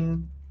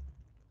penning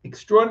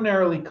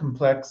extraordinarily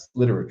complex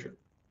literature,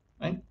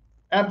 right?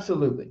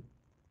 Absolutely.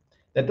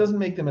 That doesn't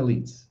make them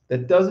elites.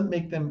 That doesn't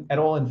make them at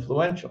all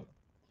influential.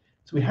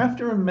 So we have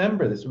to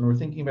remember this when we're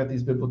thinking about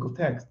these biblical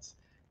texts,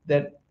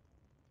 that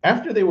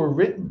after they were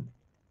written,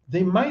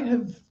 they might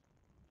have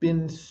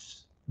been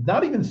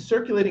not even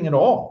circulating at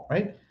all,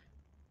 right?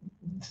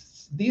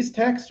 These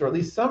texts, or at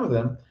least some of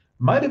them,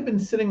 might have been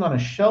sitting on a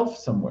shelf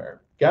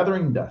somewhere,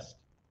 gathering dust.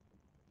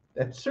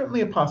 That's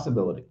certainly a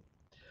possibility.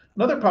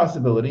 Another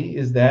possibility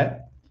is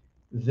that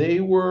they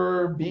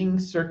were being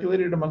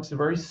circulated amongst a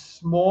very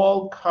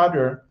small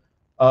cadre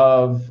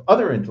of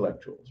other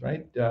intellectuals,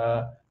 right?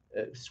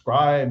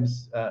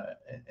 Scribes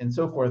and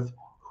so forth,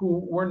 who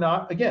were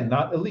not, again,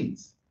 not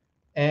elites.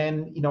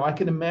 And I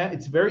can imagine,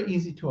 it's very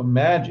easy to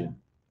imagine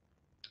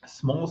a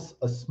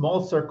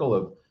small circle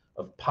of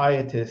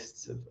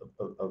pietists,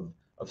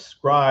 of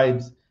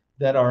scribes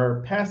that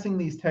are passing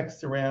these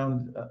texts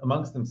around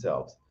amongst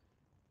themselves.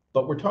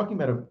 But we're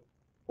talking about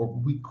or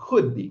we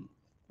could be,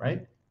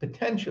 right?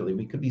 Potentially,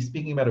 we could be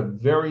speaking about a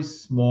very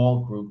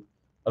small group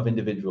of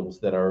individuals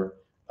that are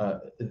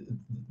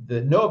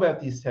that know about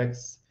these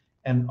texts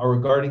and are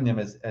regarding them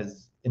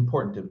as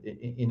important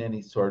in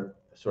any sort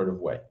of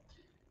way.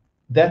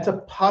 That's a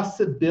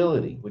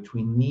possibility which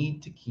we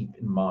need to keep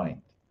in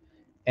mind.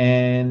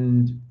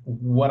 And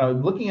what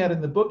I'm looking at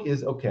in the book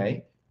is,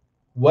 okay,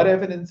 what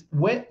evidence?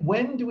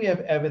 When do we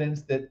have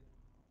evidence that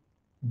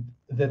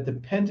the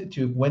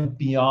Pentateuch went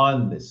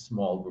beyond this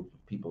small group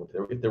of people,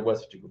 if there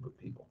was such a group of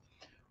people?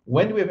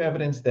 When do we have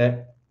evidence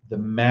that the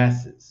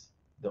masses,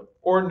 the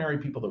ordinary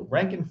people, the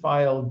rank and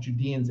file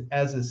Judeans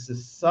as a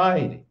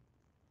society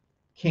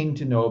came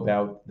to know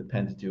about the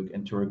Pentateuch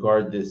and to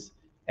regard this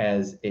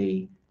as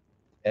a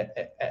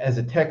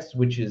text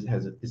which is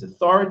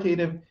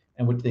authoritative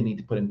and which they need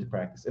to put into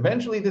practice?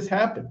 Eventually this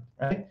happened,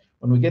 right?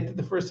 When we get to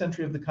the first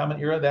century of the Common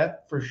Era,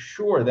 that for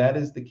sure, that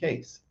is the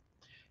case.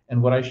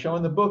 And what I show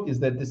in the book is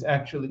that this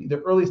actually, the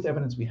earliest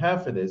evidence we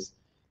have for this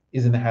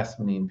is in the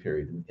Hasmonean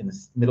period, in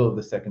the middle of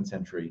the 2nd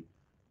century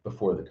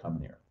before the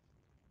Common Era.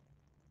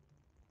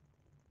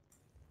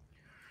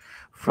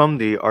 From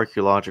the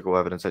archaeological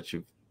evidence that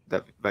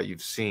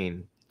you've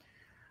seen,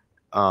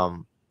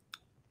 when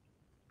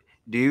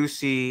do you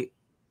see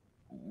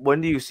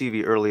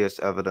the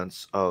earliest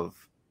evidence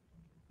of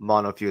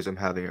monotheism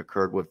having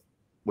occurred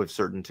with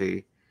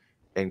certainty,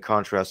 in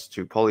contrast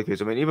to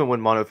polytheism? And even when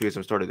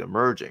monotheism started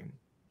emerging,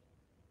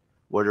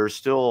 where there's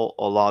still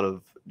a lot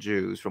of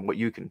Jews, from what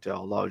you can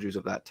tell, a lot of Jews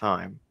of that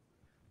time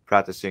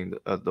practicing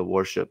the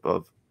worship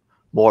of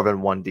more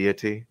than one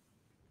deity.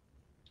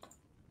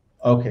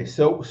 Okay,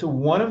 so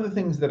one of the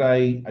things that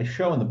I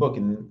show in the book,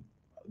 in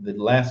the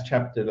last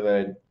chapter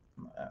that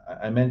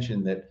I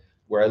mentioned, that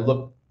where I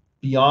look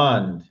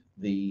beyond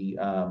the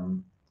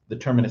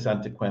terminus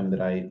antiquem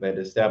that I had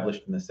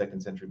established in the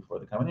 2nd century before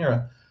the Common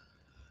Era,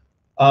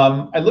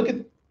 I look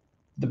at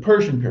the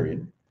Persian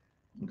period.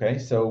 Okay,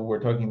 so we're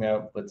talking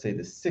about, let's say,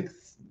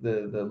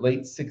 the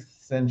late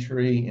 6th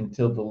century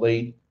until the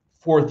late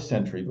 4th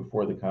century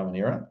before the Common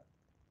Era.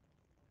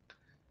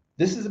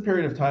 This is a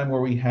period of time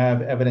where we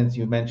have evidence.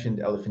 You mentioned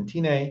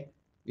Elephantine.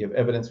 We have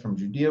evidence from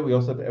Judea. We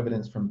also have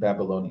evidence from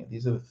Babylonia.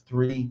 These are the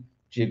 3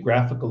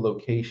 geographical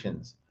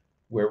locations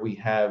where we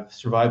have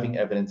surviving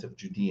evidence of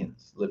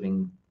Judeans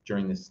living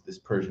during this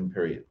Persian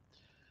period.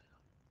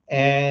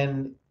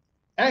 And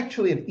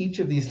actually, at each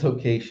of these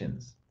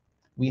locations,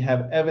 we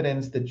have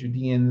evidence that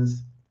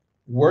Judeans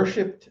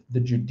worshipped the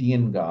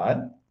Judean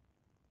God,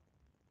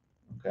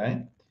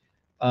 okay,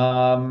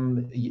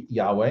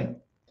 Yahweh.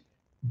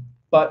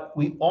 But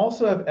we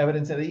also have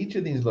evidence at each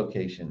of these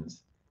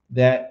locations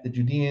that the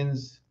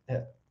Judeans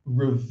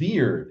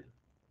revered,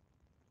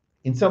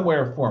 in some way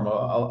or form.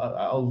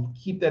 I'll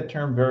keep that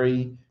term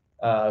very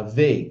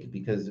vague,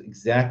 because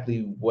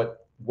exactly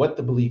what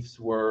the beliefs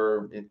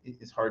were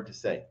is hard to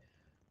say.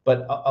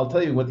 But I'll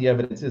tell you what the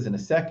evidence is in a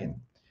second.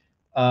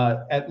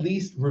 at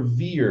least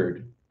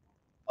revered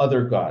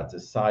other gods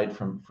aside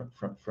from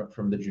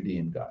the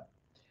Judean God.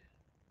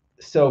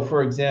 So,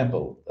 for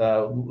example,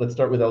 let's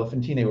start with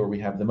Elephantine, where we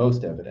have the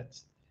most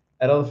evidence.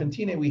 At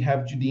Elephantine, we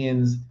have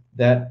Judeans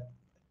that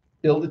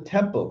build a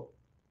temple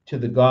to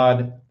the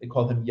god, they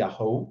call him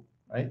Yahweh,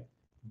 right?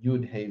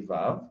 Yud He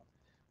Vav.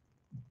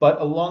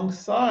 But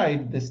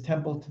alongside this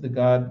temple to the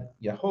god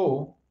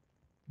Yahweh,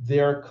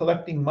 they're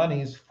collecting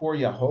monies for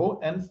Yahweh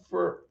and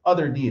for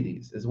other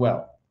deities as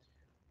well.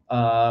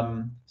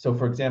 So,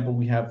 for example,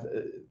 we have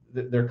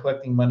they're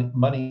collecting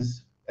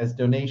monies as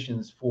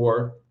donations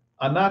for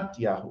Anat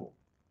Yahweh,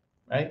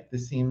 right?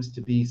 This seems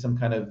to be some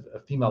kind of a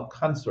female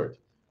consort,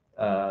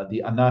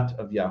 the Anat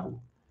of Yahweh,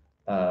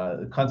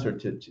 the consort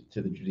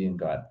to the Judean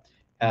god.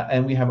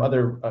 And we have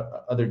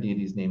other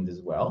deities named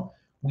as well.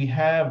 We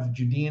have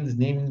Judeans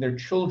naming their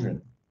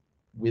children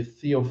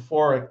with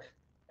theophoric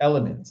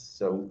elements.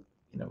 So,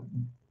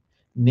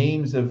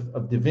 names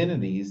of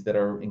divinities that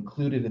are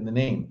included in the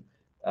name.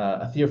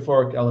 A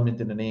theophoric element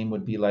in the name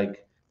would be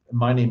like,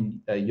 my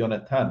name,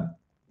 Yonatan,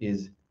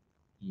 is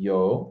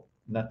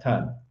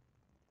Yo-Natan.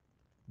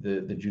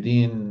 The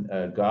Judean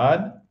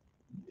god,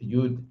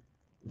 Yud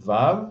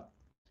Vav,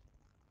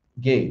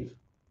 gave,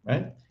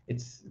 right?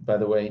 It's, by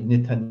the way,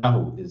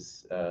 Netanyahu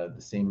is the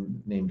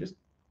same name, just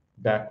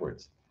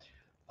backwards.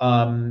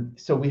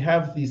 So we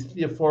have these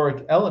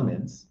theophoric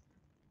elements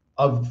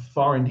of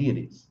foreign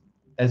deities,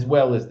 as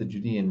well as the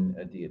Judean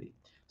deity.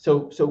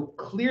 So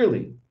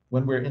clearly,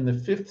 when we're in the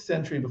 5th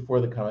century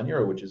before the Common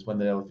Era, which is when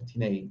the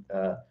Elephantine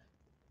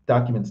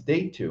documents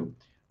date to,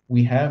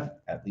 we have,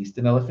 at least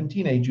in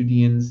Elephantine,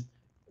 Judeans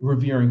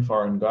revering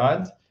foreign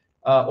gods,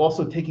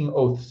 also taking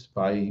oaths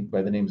by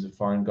the names of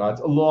foreign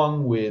gods,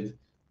 along with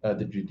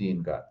the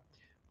Judean god.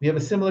 We have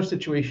a similar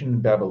situation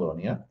in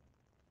Babylonia,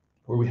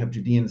 where we have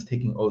Judeans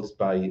taking oaths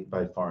by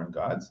foreign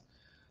gods.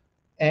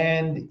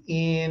 And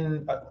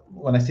in,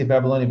 when I say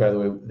Babylonia, by the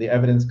way, the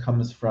evidence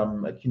comes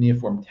from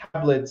cuneiform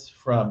tablets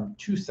from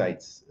 2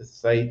 sites, a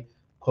site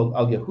called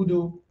Al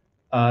Yahudu,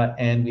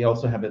 and we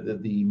also have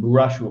the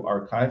Murashu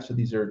archive. So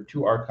these are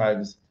 2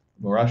 archives.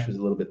 Murashu is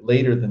a little bit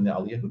later than the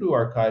Al Yahudu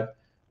archive,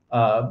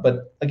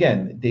 but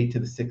again, date to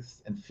the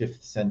 6th and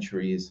 5th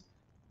centuries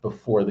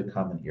before the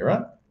Common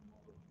Era.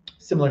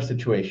 Similar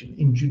situation.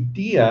 In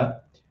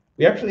Judea,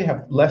 we actually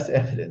have less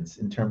evidence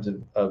in terms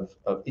of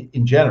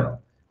in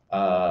general.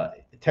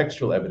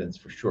 Textual evidence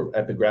for sure,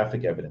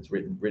 epigraphic evidence,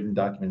 written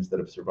documents that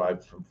have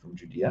survived from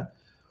Judea.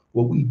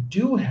 What we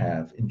do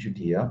have in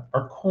Judea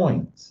are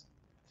coins.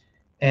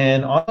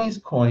 And on these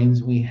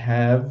coins, we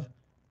have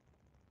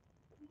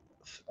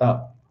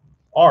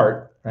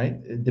art,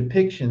 right?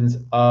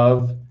 Depictions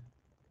of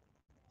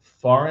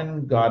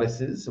foreign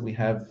goddesses. So we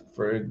have,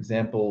 for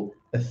example,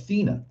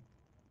 Athena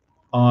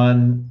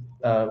on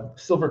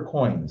silver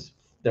coins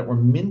that were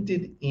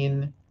minted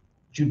in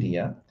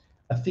Judea.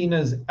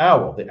 Athena's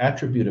owl, the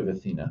attribute of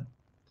Athena,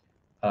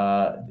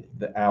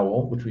 the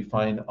owl, which we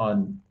find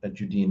on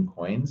Judean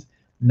coins.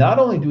 Not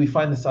only do we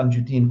find this on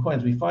Judean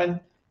coins, we find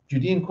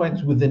Judean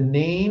coins with the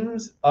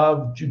names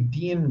of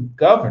Judean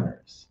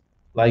governors,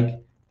 like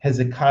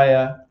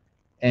Hezekiah,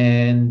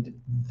 and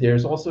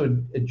there's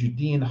also a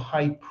Judean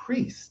high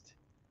priest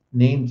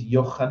named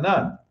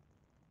Yochanan,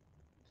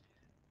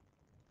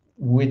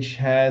 which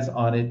has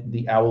on it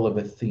the owl of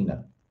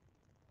Athena.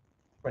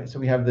 Right, so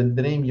we have the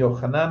name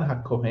Yochanan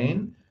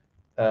HaKohen,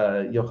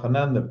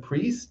 Yochanan the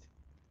priest,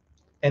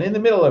 and in the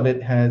middle of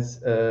it has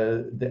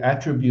the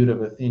attribute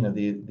of Athena,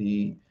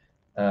 the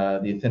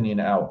Athenian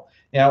owl.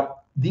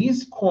 Now,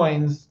 these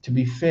coins, to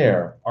be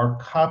fair, are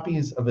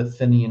copies of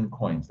Athenian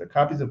coins. They're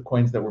copies of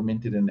coins that were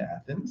minted in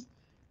Athens.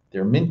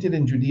 They're minted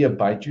in Judea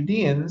by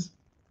Judeans,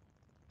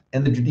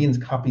 and the Judeans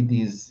copied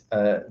these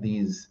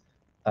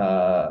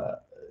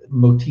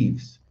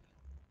motifs.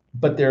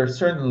 But they're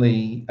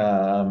certainly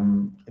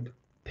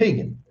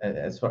pagan,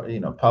 as far,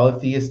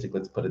 polytheistic,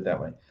 let's put it that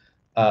way,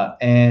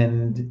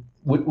 and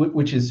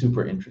which is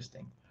super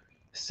interesting.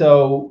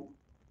 So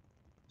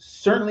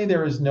certainly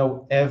there is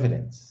no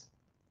evidence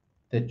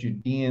that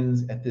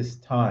Judeans at this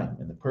time,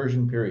 in the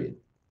Persian period,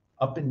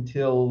 up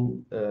until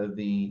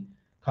the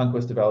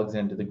conquest of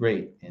Alexander the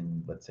Great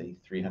in, let's say,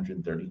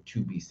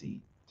 332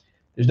 BC,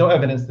 there's no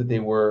evidence that they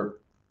were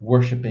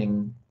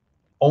worshiping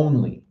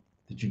only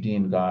the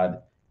Judean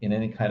god in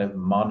any kind of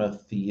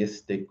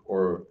monotheistic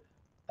or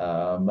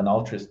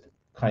monolattrist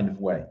kind of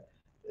way.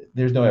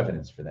 There's no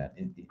evidence for that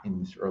in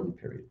this early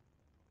period.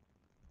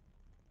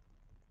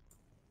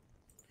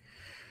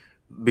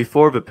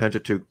 Before the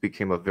Pentateuch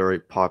became a very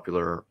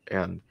popular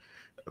and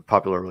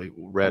popularly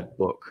read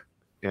book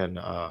in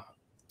the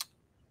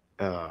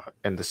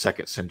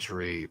 2nd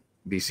century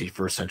BC,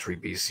 1st century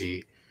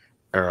BC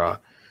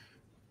era,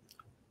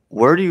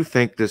 where do you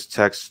think this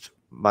text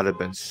might have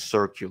been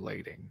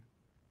circulating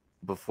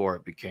before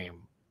it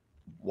became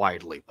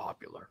widely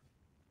popular?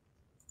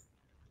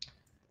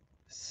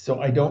 So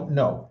I don't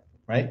know,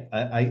 right?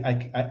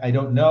 I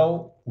don't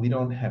know. We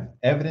don't have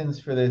evidence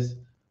for this.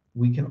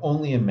 We can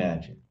only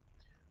imagine.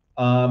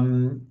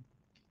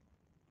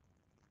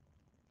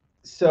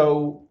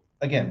 So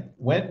again,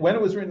 when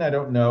it was written, I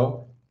don't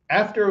know.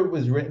 After it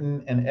was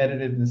written and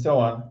edited and so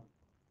on,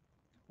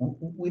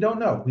 we don't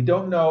know. We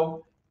don't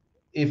know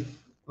if,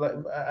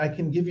 I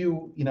can give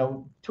you,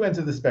 two ends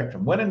of the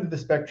spectrum. One end of the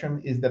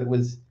spectrum is that it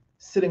was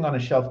sitting on a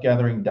shelf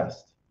gathering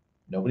dust.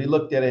 Nobody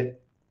looked at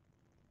it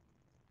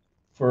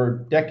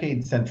for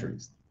decades,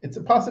 centuries. It's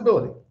a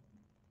possibility.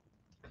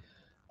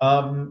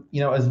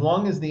 As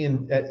long as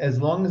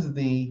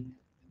the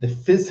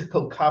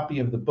physical copy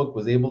of the book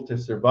was able to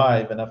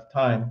survive enough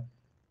time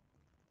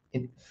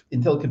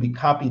until it could be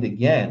copied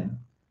again,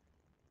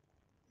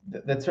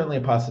 that's certainly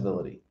a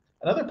possibility.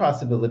 Another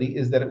possibility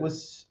is that it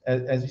was,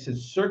 as you said,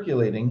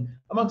 circulating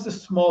amongst a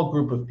small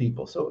group of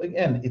people. So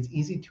again, it's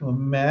easy to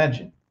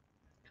imagine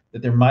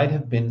that there might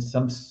have been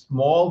some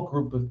small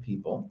group of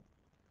people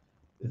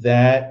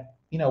that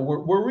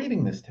were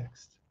reading this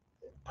text,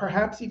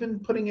 perhaps even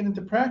putting it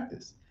into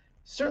practice.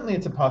 Certainly,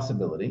 it's a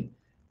possibility.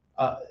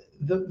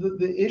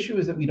 The issue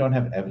is that we don't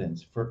have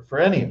evidence for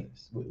any of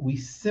this. We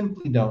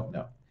simply don't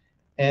know.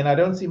 And I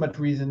don't see much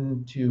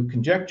reason to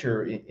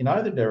conjecture in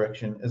either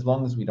direction as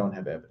long as we don't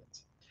have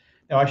evidence.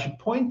 Now, I should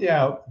point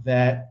out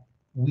that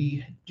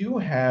we do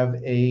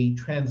have a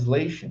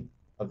translation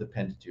of the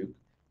Pentateuch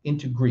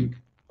into Greek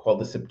called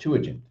the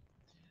Septuagint.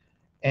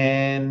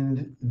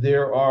 And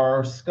there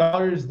are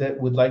scholars that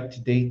would like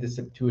to date the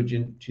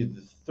Septuagint to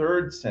the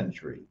 3rd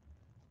century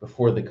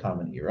before the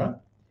Common Era.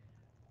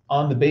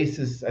 On the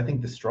basis, I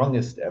think the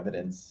strongest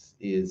evidence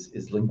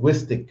is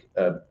linguistic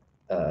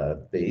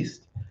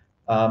based.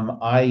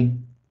 I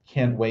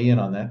can't weigh in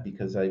on that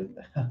because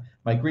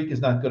my Greek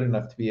is not good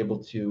enough to be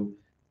able to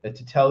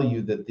tell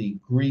you that the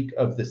Greek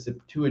of the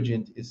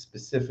Septuagint is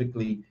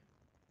specifically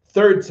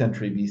 3rd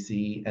century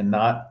BC and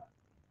not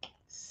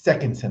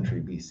 2nd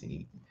century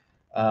BC.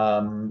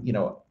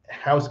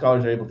 How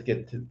scholars are able to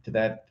get to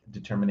that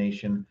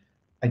determination,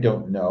 I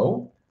don't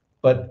know.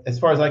 But as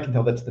far as I can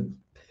tell, that's the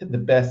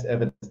best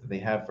evidence that they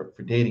have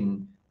for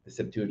dating the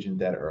Septuagint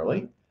that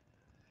early.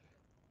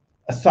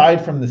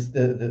 Aside from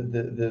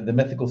the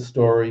mythical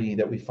story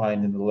that we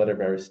find in the letter of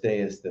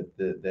Aristeas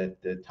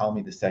that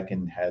Ptolemy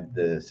II had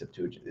the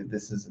Septuagint,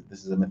 this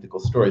is a mythical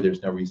story.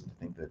 There's no reason to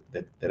think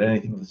that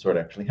anything of the sort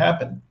actually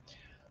happened.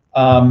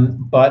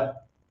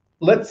 But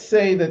let's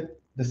say that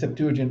the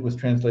Septuagint was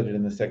translated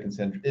in the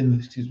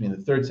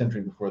 3rd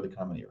century before the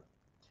Common Era.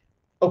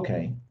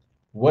 Okay,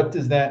 what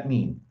does that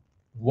mean?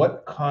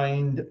 What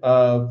kind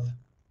of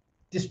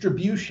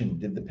distribution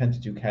did the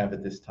Pentateuch have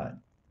at this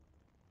time?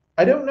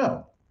 I don't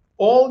know.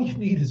 All you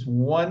need is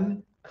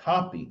one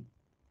copy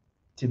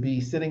to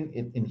be sitting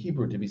in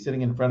Hebrew, to be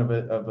sitting in front of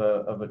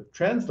a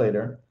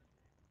translator,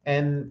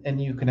 and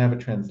you can have a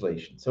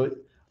translation. So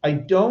I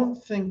don't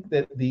think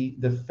that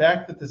the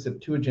fact that the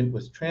Septuagint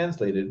was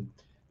translated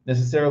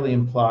necessarily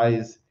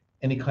implies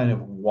any kind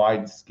of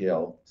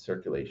wide-scale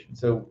circulation.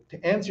 So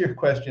to answer your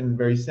question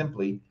very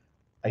simply,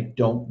 I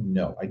don't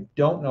know. I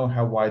don't know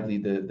how widely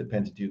the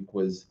Pentateuch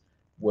was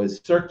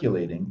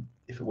circulating,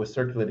 if it was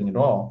circulating at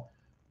all,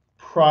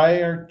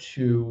 prior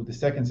to the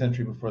 2nd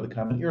century before the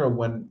Common Era,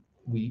 when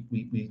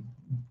we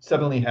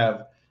suddenly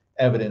have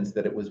evidence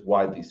that it was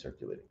widely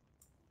circulating.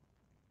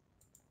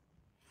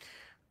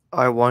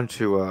 I want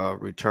to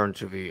return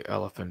to the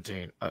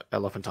elephantine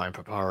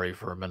papyri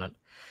for a minute.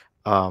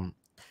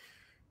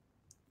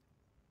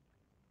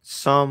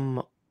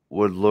 Some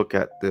would look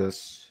at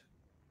this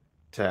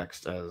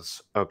text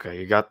as, okay,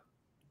 you got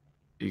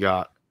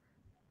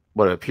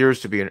what appears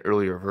to be an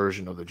earlier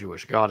version of the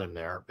Jewish God in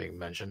there being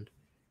mentioned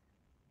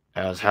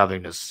as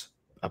having this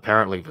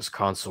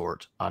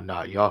consort on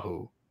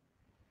Yahoo.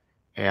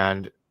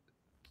 And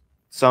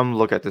some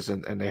look at this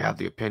and they have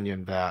the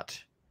opinion that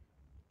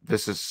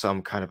this is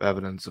some kind of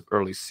evidence of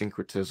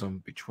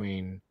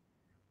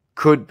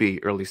could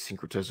be early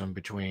syncretism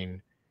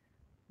between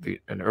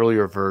an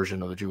earlier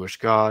version of the Jewish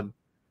God,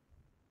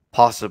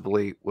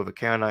 possibly with a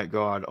Canaanite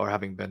God, or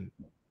having been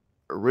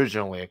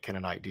originally a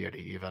Canaanite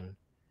deity even.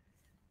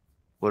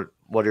 What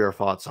are your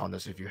thoughts on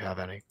this, if you have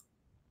any?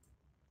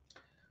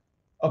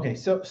 Okay,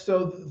 so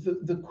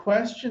the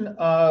question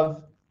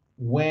of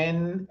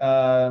when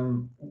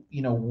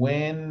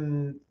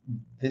when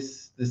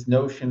this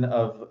notion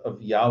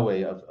of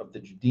Yahweh, of the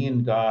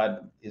Judean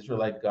God,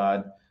 Israelite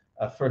God,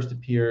 first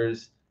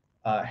appears,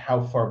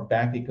 how far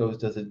back it goes,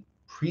 does it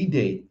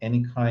predate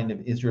any kind of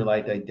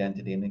Israelite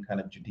identity, any kind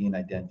of Judean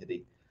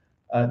identity?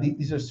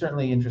 These are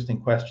certainly interesting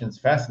questions,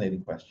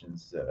 fascinating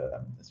questions,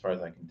 as far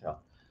as I can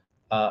tell.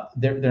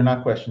 They're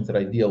not questions that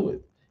I deal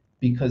with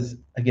because,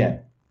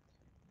 again,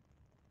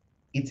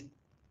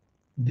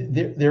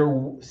 there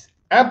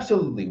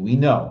absolutely, we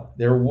know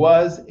there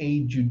was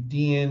a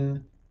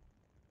Judean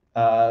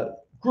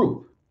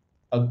group,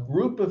 a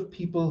group of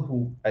people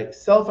who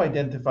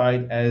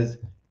self-identified as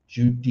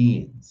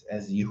Judeans,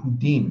 as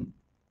Yehudim,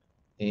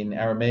 in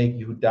Aramaic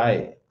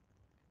Yehudae,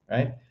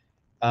 right?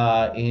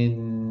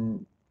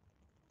 In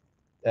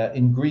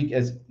Greek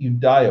as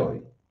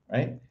Judaioi,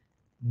 right?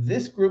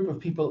 This group of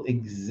people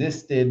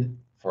existed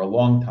for a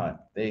long time.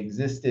 They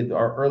existed.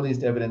 Our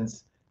earliest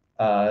evidence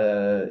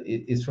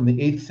is from the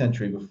 8th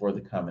century before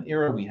the Common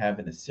Era. We have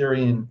in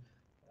Assyrian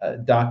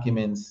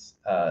documents,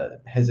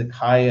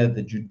 Hezekiah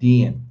the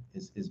Judean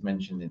is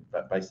mentioned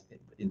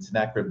in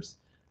Sennacherib's,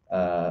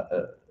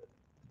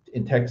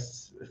 in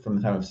texts from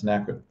the time of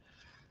Sennacherib.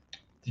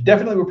 There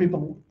definitely were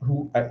people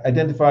who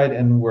self-identified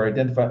and were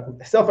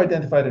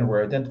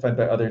identified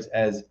by others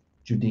as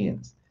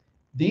Judeans.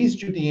 These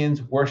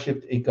Judeans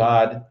worshipped a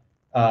god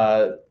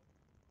that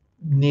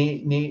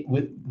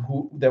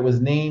was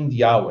named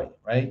Yahweh,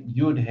 right?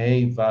 Yud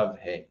He Vav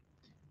He.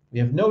 We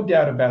have no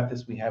doubt about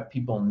this. We have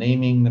people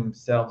naming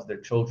themselves, their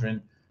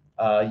children,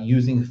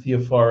 using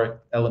theophoric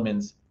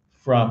elements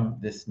from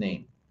this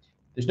name.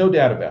 There's no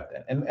doubt about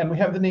that. And we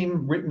have the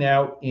name written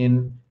out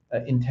in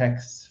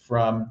texts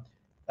from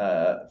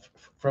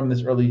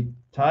this early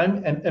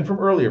time and from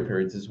earlier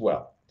periods as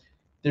well.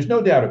 There's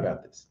no doubt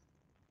about this.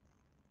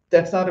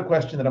 That's not a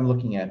question that I'm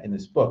looking at in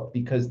this book,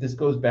 because this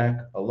goes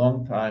back a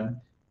long time.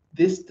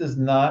 This does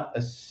not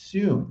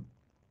assume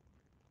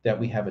that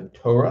we have a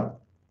Torah.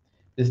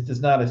 This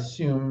does not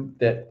assume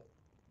that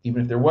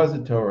even if there was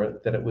a Torah,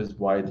 that it was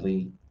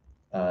widely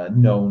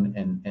known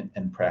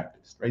and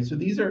practiced, right? So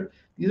these are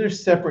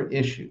separate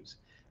issues.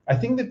 I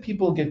think that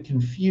people get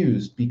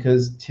confused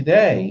because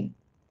today,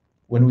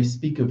 when we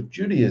speak of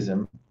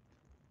Judaism,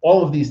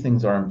 all of these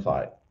things are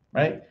implied,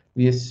 right?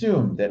 We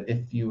assume that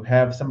if you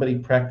have somebody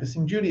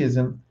practicing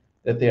Judaism,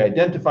 that they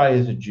identify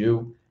as a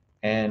Jew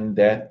and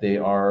that they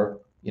are,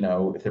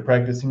 if they're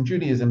practicing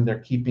Judaism, they're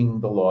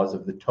keeping the laws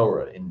of the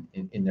Torah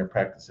in their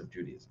practice of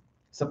Judaism,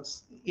 so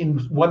in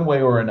one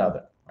way or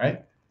another,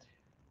 right?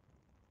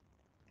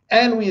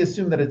 And we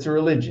assume that it's a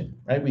religion,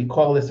 right? We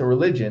call this a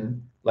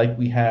religion like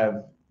we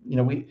have,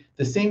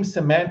 the same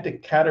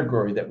semantic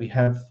category that we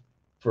have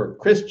for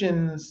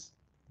Christians,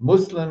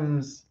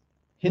 Muslims,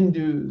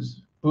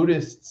 Hindus,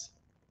 Buddhists,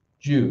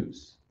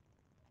 Jews.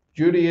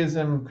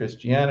 Judaism,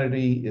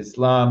 Christianity,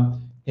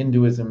 Islam,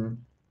 Hinduism,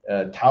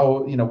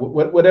 Tao,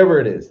 whatever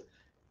it is.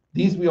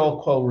 These we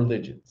all call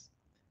religions.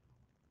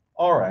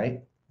 All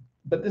right,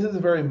 but this is a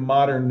very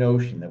modern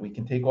notion that we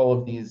can take all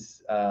of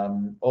these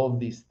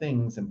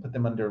things and put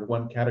them under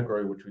one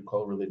category, which we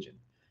call religion.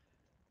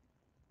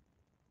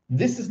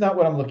 This is not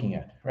what I'm looking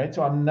at, right?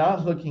 So I'm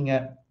not looking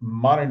at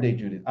modern day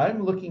Judaism.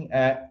 I'm looking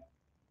at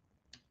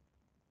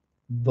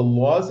the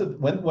laws of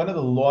one of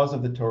the laws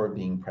of the Torah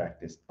being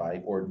practiced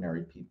by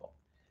ordinary people,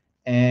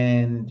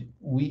 and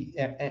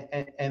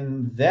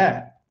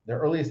that the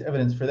earliest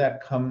evidence for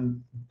that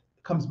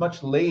comes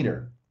much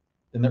later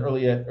than the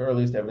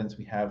earliest evidence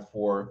we have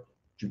for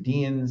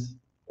Judeans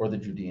or the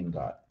Judean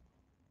God.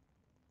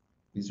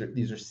 These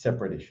are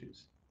separate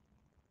issues.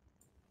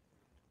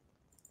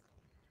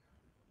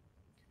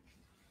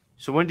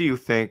 So when do you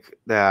think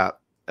that,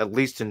 at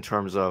least in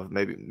terms of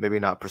maybe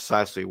not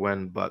precisely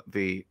when, but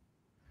the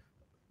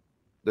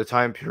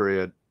time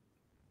period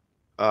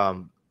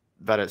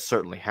that it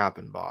certainly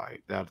happened by,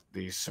 that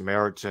the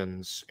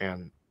Samaritans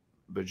and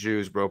the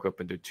Jews broke up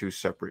into two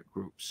separate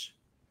groups?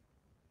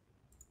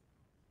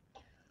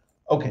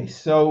 Okay,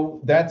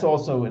 so that's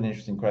also an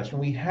interesting question.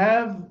 We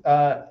have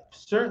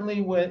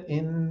certainly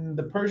in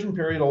the Persian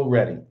period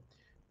already,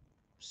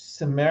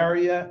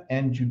 Samaria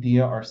and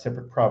Judea are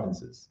separate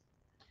provinces.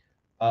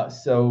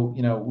 So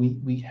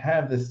we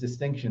have this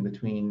distinction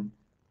between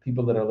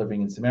people that are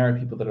living in Samaria,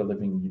 people that are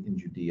living in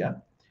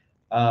Judea.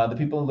 The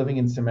people living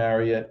in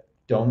Samaria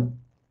don't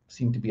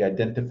seem to be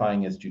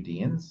identifying as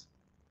Judeans,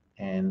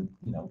 and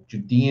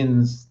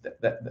Judeans,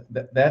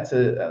 that's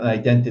an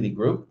identity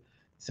group.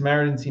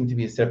 Samaritans seem to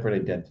be a separate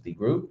identity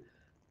group.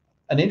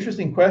 An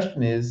interesting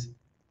question is,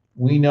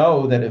 we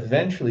know that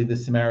eventually the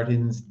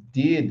Samaritans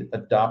did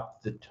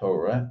adopt the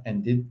Torah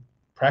and did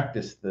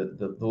practice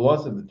the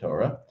laws of the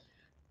Torah,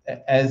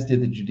 as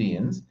did the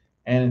Judeans.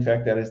 And in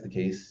fact, that is the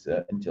case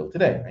until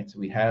today, right? So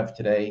we have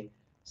today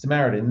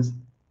Samaritans,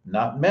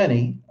 not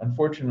many.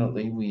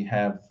 Unfortunately, we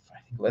have, I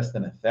think, less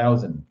than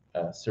 1,000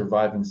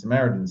 surviving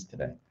Samaritans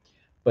today.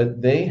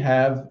 But they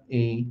have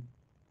a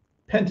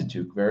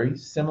Pentateuch, very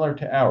similar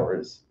to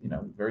ours,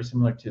 very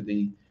similar to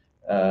the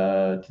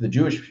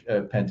Jewish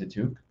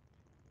Pentateuch,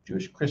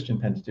 Jewish Christian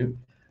Pentateuch,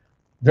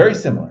 very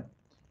similar.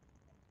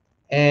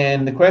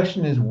 And the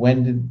question is,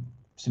 when did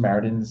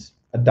Samaritans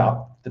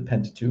adopt the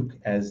Pentateuch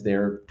as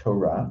their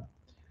Torah?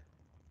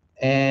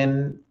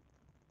 And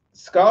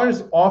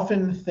scholars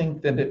often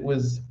think that it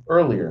was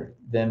earlier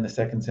than the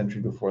 2nd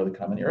century before the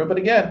Common Era, but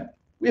again,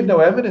 we have no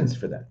evidence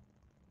for that.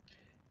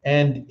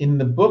 And in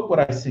the book, what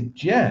I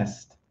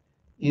suggest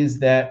is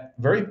that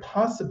very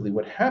possibly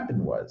what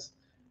happened was,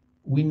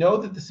 we know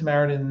that the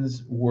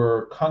Samaritans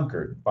were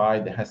conquered by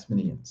the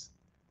Hasmoneans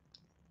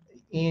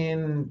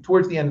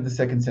towards the end of the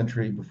 2nd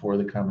century before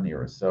the Common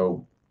Era.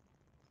 So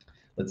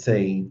let's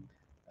say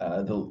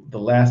the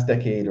last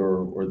decade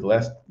or the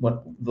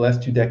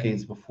last 2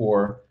 decades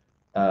before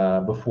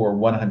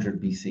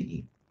 100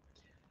 BCE.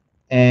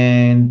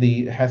 And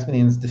the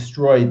Hasmoneans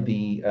destroyed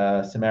the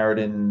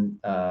Samaritan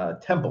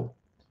temple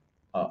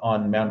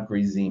on Mount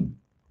Gerizim.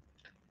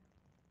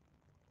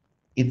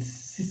 It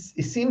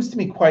seems to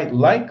me quite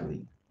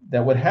likely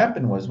that what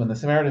happened was when the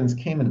Samaritans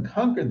came and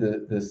conquered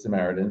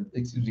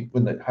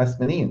when the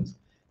Hasmoneans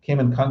came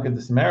and conquered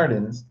the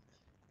Samaritans,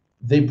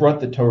 they brought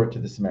the Torah to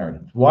the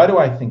Samaritans. Why do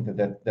I think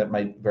that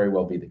might very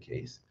well be the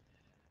case?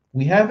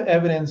 We have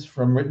evidence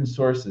from written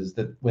sources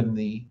that when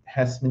the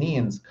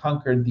Hasmoneans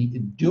conquered the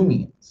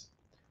Idumeans,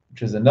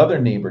 which is another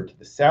neighbor to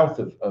the south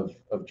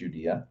of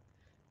Judea,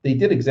 they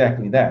did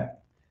exactly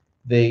that.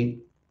 They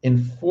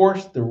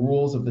enforced the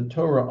rules of the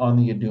Torah on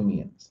the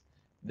Idumeans.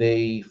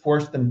 They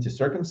forced them to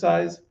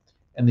circumcise,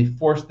 and they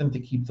forced them to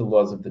keep the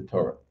laws of the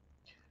Torah.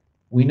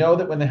 We know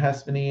that when the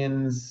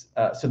Hasmoneans,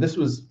 so this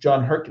was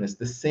John Hyrcanus,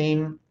 the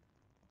same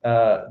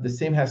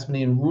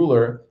Hasmonean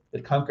ruler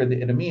that conquered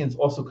the Idumeans,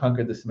 also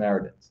conquered the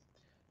Samaritans.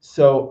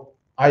 So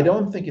I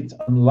don't think it's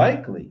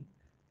unlikely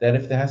that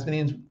if the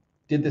Hasmoneans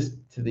did this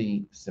to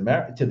the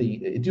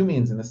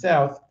Idumeans in the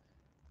south,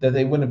 that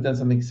they wouldn't have done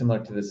something similar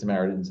to the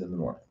Samaritans in the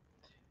north.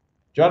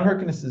 John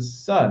Hyrcanus's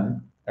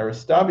son,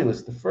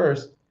 Aristobulus I,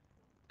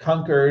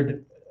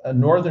 conquered a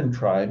northern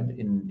tribe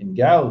in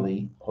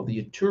Galilee called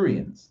the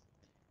Etrurians,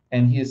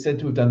 and he is said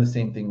to have done the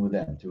same thing with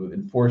them, to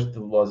enforce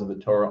the laws of the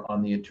Torah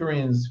on the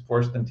Etrurians,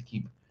 force them to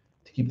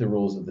keep the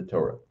rules of the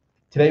Torah.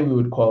 Today we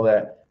would call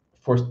that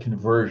forced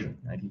conversion,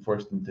 right? He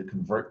forced them to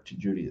convert to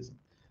Judaism.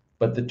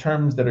 But the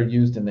terms that are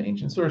used in the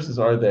ancient sources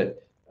are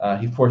that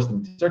he forced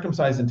them to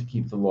circumcise and to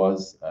keep the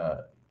laws,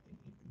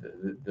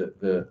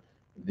 the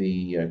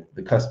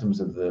customs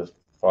of the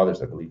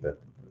fathers. I believe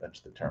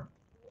that's the term.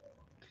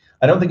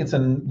 I don't think it's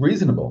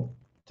unreasonable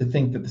to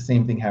think that the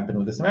same thing happened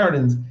with the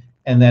Samaritans,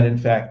 and that in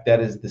fact that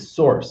is the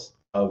source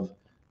of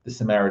the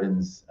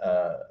Samaritans'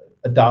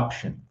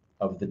 adoption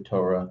of the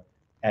Torah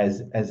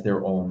as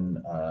their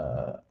own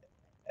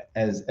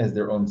as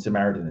their own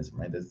Samaritanism,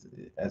 right?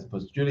 As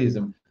opposed to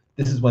Judaism.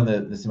 This is when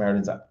the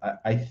Samaritans,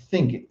 I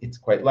think it's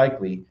quite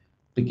likely,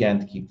 began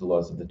to keep the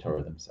laws of the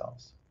Torah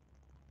themselves.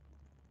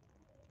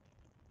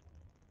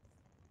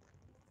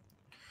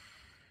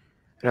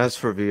 And as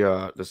for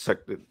the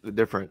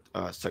different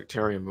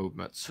sectarian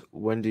movements,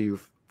 when do you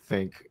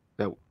think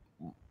that?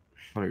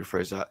 Let me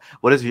rephrase that.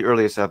 What is the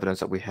earliest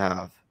evidence that we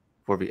have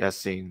for the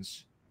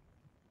Essenes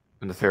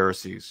and the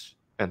Pharisees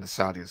and the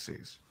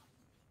Sadducees?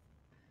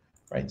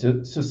 Right.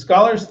 So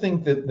scholars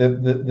think that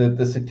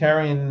the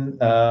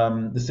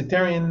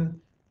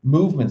sectarian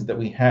movements that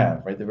we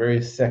have, right, the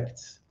various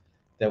sects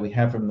that we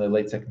have from the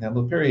late Second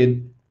Temple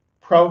period,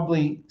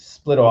 probably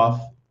split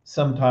off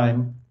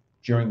sometime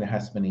during the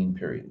Hasmonean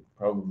period,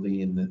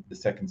 probably in the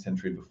 2nd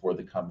century before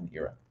the Common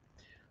Era.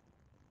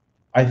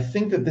 I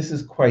think that this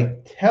is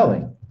quite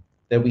telling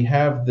that we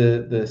have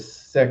the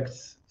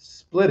sects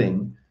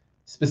splitting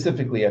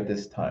specifically at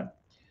this time.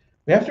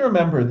 We have to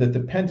remember that the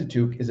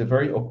Pentateuch is a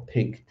very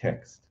opaque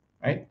text,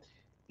 right?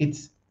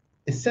 It's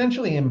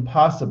essentially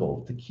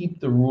impossible to keep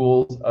the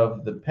rules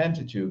of the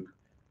Pentateuch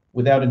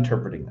without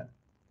interpreting them.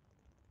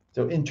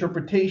 So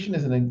interpretation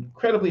is an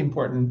incredibly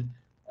important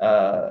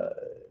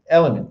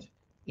element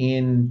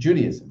in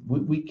Judaism.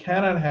 We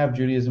cannot have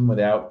Judaism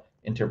without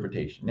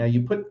interpretation. Now,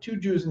 you put two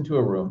Jews into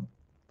a room,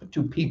 put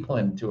two people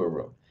into a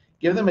room,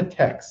 give them a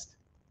text,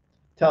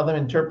 tell them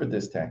interpret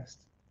this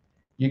text.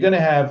 You're going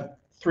to have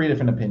three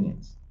different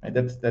opinions. Right?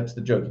 That's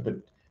the joke. You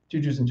put two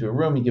Jews into a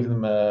room, you give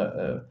them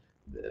a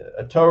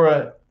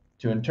Torah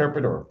to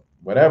interpret or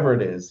whatever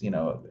it is,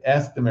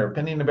 ask them their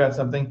opinion about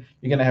something,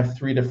 you're going to have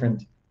three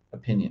different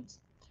opinions.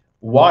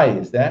 Why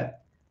is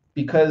that?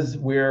 Because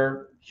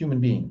we're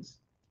human beings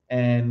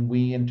and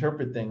we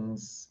interpret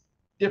things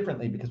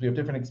differently because we have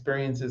different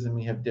experiences and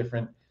we have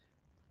different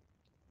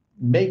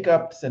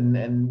makeups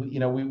and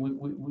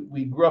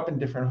we grew up in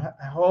different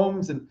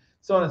homes and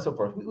so on and so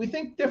forth. We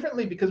think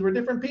differently because we're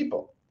different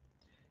people.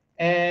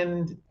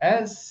 And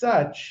as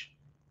such,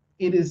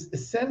 it is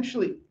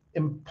essentially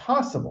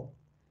impossible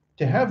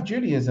to have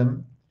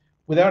Judaism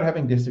without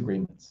having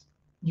disagreements.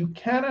 You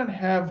cannot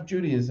have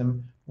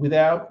Judaism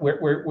without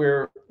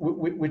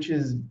which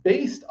is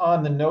based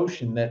on the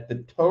notion that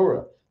the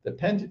Torah, the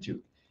Pentateuch,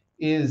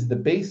 is the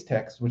base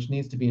text which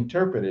needs to be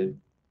interpreted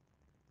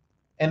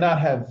and not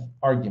have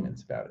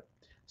arguments about it.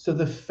 So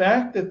the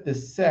fact that the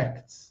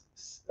sects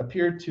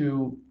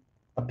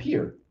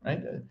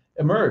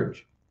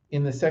emerge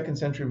in the 2nd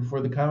century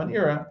before the Common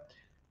Era,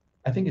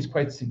 I think is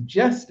quite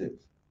suggestive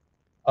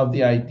of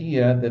the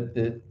idea that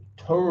the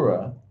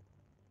Torah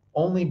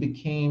only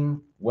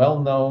became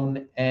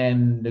well-known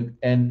and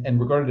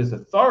regarded as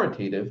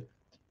authoritative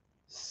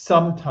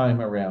sometime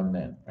around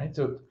then, right?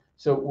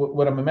 So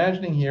what I'm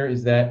imagining here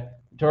is that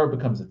the Torah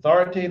becomes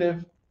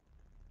authoritative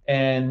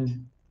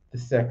and the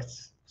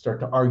sects start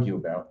to argue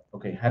about,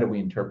 okay, how do we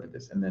interpret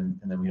this? And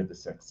then we have the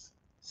sects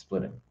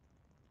splitting.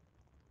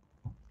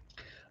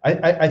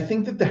 I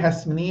think that the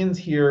Hasmoneans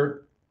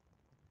here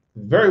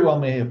very well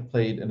may have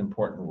played an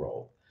important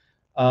role.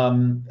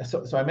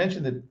 So I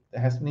mentioned that the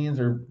Hasmoneans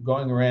are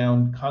going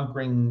around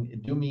conquering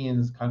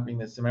Idumeans, conquering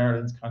the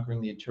Samaritans, conquering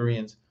the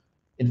Etrurians,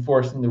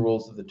 enforcing the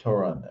rules of the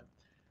Torah on them.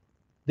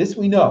 This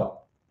we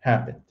know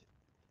happened.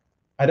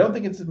 I don't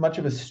think it's as much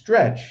of a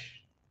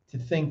stretch to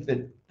think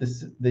that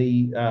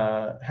the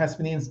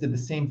Hasmoneans did the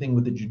same thing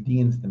with the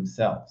Judeans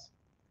themselves.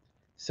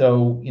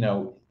 So,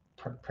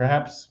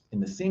 perhaps in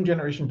the same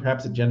generation,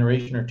 perhaps a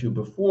generation or two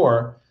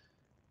before,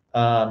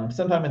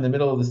 sometime in the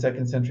middle of the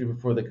 2nd century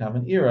before the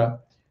Common Era,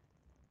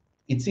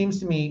 it seems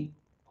to me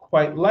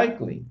quite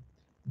likely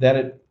that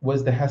it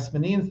was the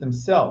Hasmoneans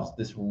themselves,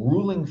 this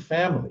ruling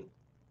family,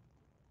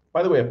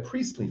 by the way, a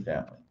priestly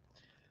family,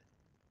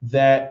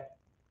 that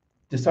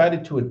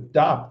decided to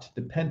adopt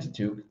the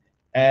Pentateuch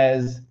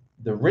as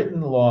the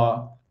written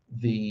law,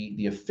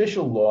 the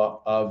official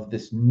law of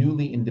this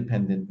newly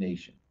independent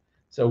nation.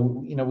 So,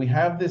 we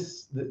have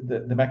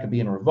the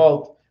Maccabean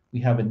revolt, we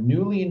have a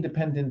newly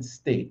independent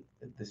state,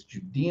 this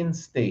Judean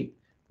state,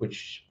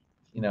 which,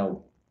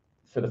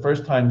 for the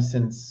first time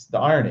since the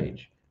Iron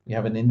Age, we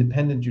have an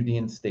independent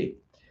Judean state.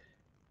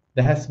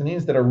 The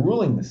Hasmoneans that are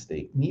ruling the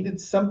state needed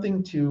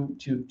something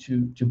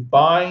to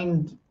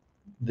bind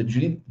the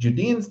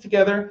Judeans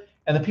together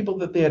and the people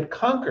that they had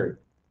conquered,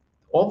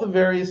 all the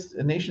various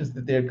nations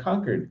that they had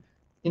conquered,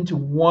 into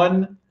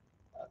one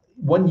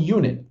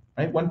unit,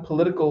 right? One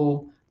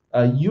political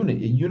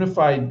unit, a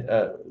unified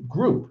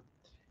group.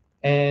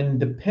 And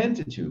the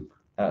Pentateuch,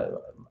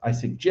 I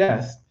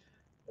suggest,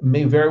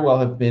 may very well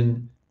have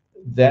been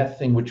that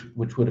thing which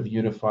would have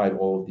unified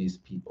all of these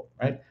people,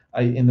 right?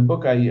 In the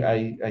book,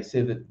 I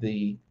say that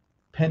the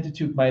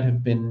Pentateuch might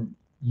have been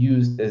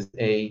used as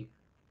a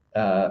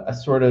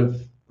sort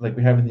of, like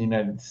we have in the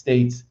United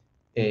States,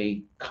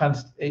 a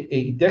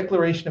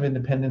declaration of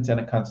independence and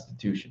a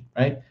constitution,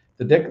 right?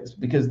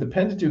 Because the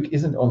Pentateuch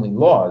isn't only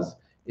laws,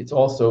 it's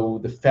also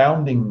the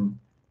founding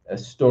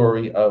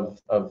story of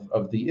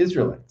the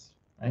Israelites,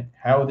 right?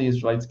 How the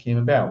Israelites came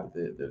about,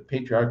 the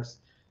patriarchs,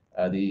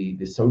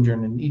 the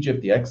sojourn in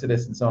Egypt, the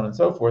Exodus, and so on and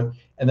so forth.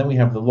 And then we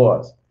have the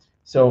laws.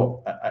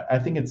 So I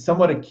think it's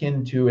somewhat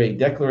akin to a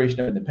Declaration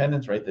of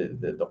Independence, right?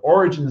 The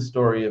origin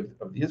story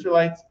of the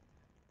Israelites,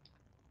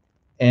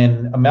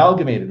 and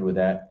amalgamated with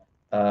that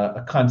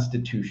a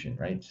constitution,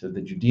 right? So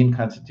the Judean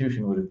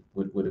constitution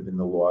would have been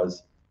the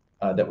laws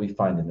that we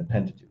find in the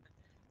Pentateuch.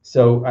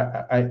 So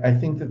I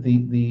think that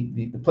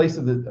the place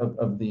of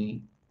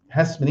the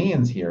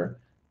Hasmoneans here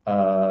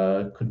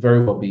could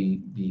very well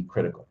be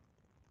critical.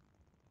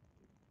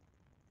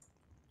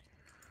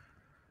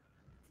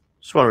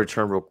 Just want to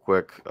return real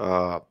quick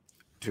to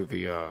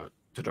the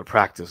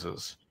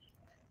practices.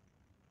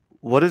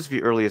 What is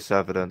the earliest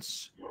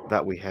evidence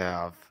that we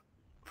have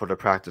for the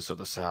practice of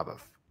the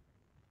Sabbath?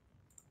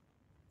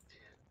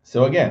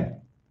 So again,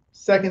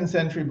 2nd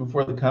century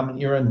before the Common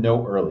Era,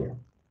 no earlier.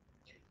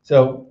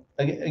 So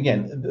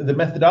again, the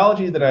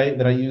methodology that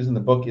I use in the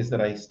book is that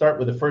I start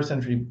with the 1st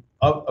century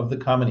of the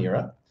Common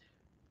Era.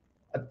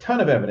 A ton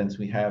of evidence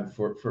we have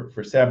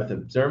for Sabbath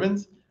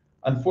observance.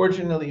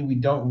 Unfortunately, we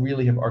don't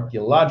really have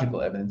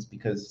archaeological evidence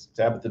because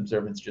Sabbath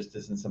observance just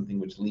isn't something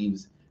which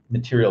leaves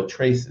material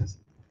traces.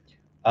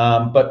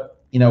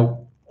 But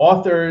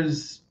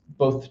authors,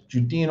 both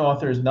Judean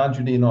authors,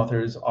 non-Judean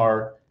authors,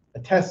 are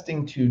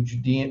attesting to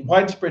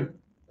widespread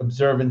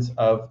observance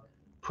of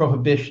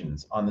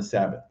prohibitions on the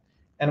Sabbath.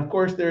 And of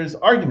course, there's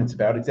arguments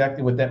about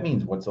exactly what that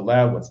means, what's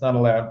allowed, what's not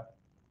allowed.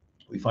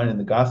 We find in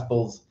the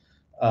Gospels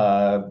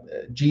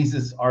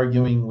Jesus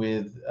arguing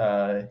with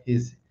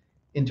his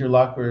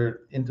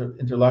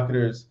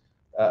interlocutors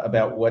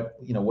about what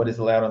is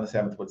allowed on the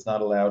Sabbath, what's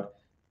not allowed.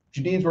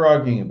 Judeans were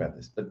arguing about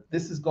this, but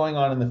this is going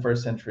on in the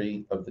 1st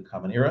century of the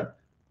Common Era.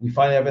 We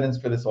find evidence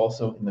for this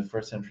also in the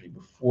 1st century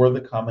before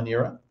the Common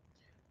Era.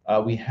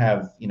 We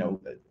have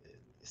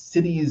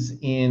cities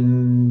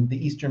in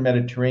the Eastern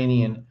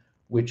Mediterranean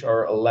which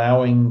are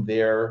allowing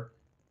their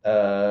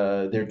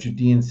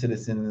Judean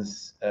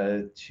citizens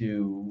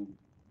to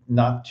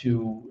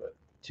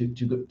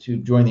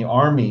join the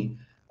army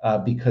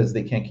because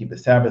they can't keep the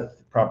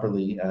Sabbath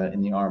properly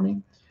in the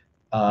army.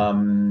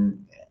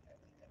 And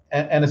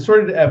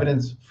assorted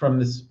evidence from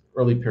this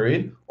early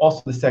period,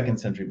 also the 2nd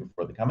century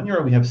before the Common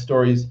Era. We have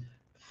stories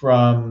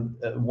from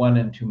 1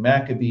 and 2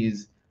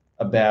 Maccabees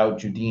about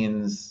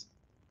Judeans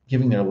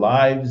giving their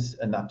lives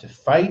and not to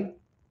fight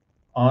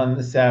on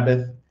the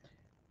Sabbath.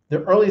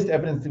 The earliest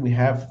evidence that we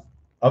have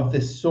of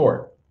this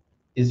sort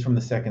is from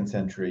the 2nd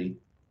century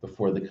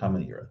before the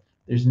Common Era.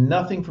 There's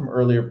nothing from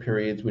earlier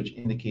periods which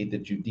indicate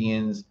that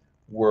Judeans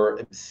were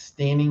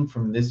abstaining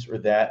from this or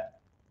that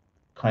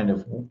kind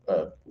of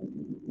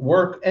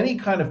work, any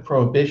kind of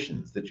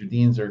prohibitions that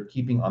Judeans are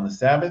keeping on the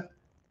Sabbath.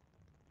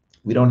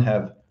 We don't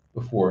have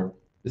before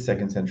the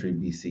 2nd century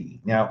BCE.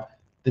 Now,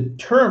 the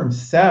term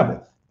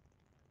Sabbath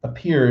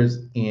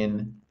appears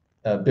in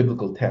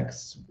biblical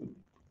texts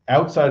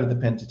outside of the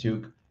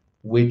Pentateuch,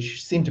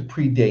 which seem to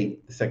predate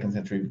the 2nd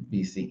century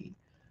BCE.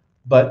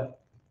 But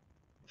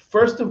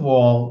first of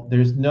all,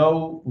 there's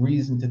no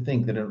reason to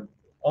think that in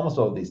almost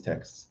all of these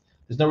texts,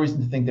 there's no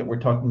reason to think that we're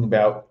talking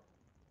about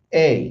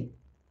a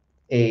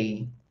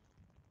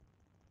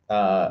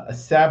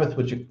Sabbath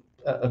which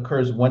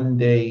occurs one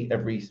day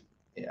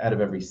out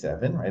of every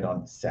 7, right,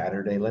 on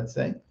Saturday, let's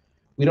say.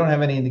 We don't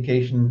have any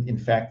indication, in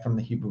fact, from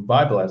the Hebrew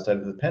Bible outside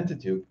of the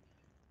Pentateuch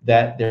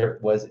that there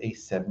was a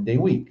 7-day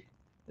week.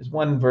 There's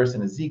one verse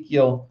in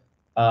Ezekiel,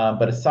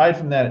 but aside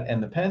from that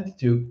and the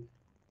Pentateuch,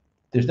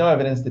 there's no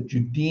evidence that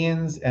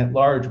Judeans at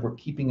large were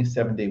keeping a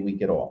 7-day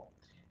week at all.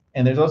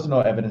 And there's also no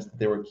evidence that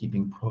they were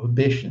keeping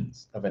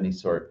prohibitions of any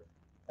sort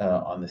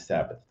on the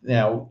Sabbath.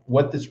 Now,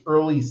 what this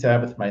early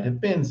Sabbath might have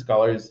been,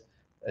 scholars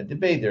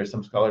debate. There are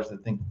some scholars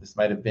that think this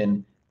might have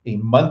been a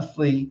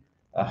monthly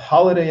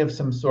holiday of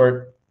some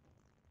sort.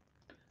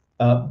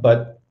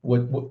 But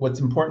what's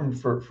important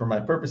for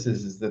my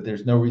purposes is that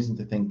there's no reason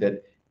to think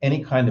that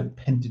any kind of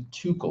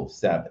Pentateuchal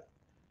Sabbath,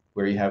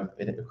 where you have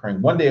it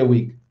occurring 1 day a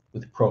week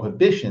with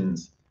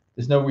prohibitions,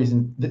 there's no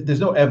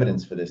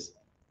evidence for this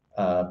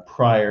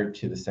prior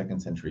to the 2nd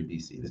century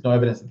BC. There's no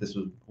evidence that this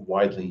was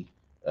widely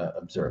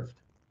observed.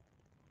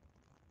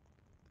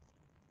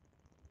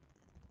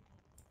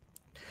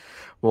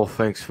 Well,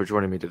 thanks for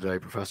joining me today,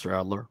 Professor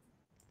Adler.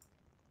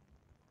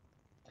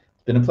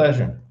 It's been a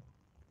pleasure.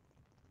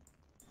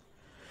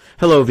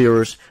 Hello,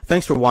 viewers.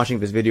 Thanks for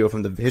watching this video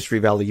from the History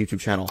Valley YouTube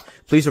channel.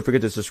 Please don't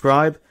forget to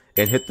subscribe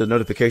and hit the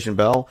notification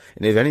bell.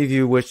 And if any of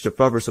you wish to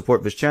further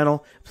support this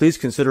channel, please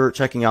consider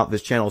checking out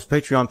this channel's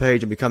Patreon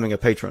page and becoming a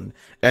patron,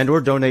 and/or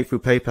donate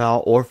through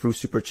PayPal or through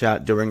Super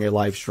Chat during a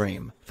live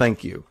stream.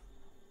 Thank you.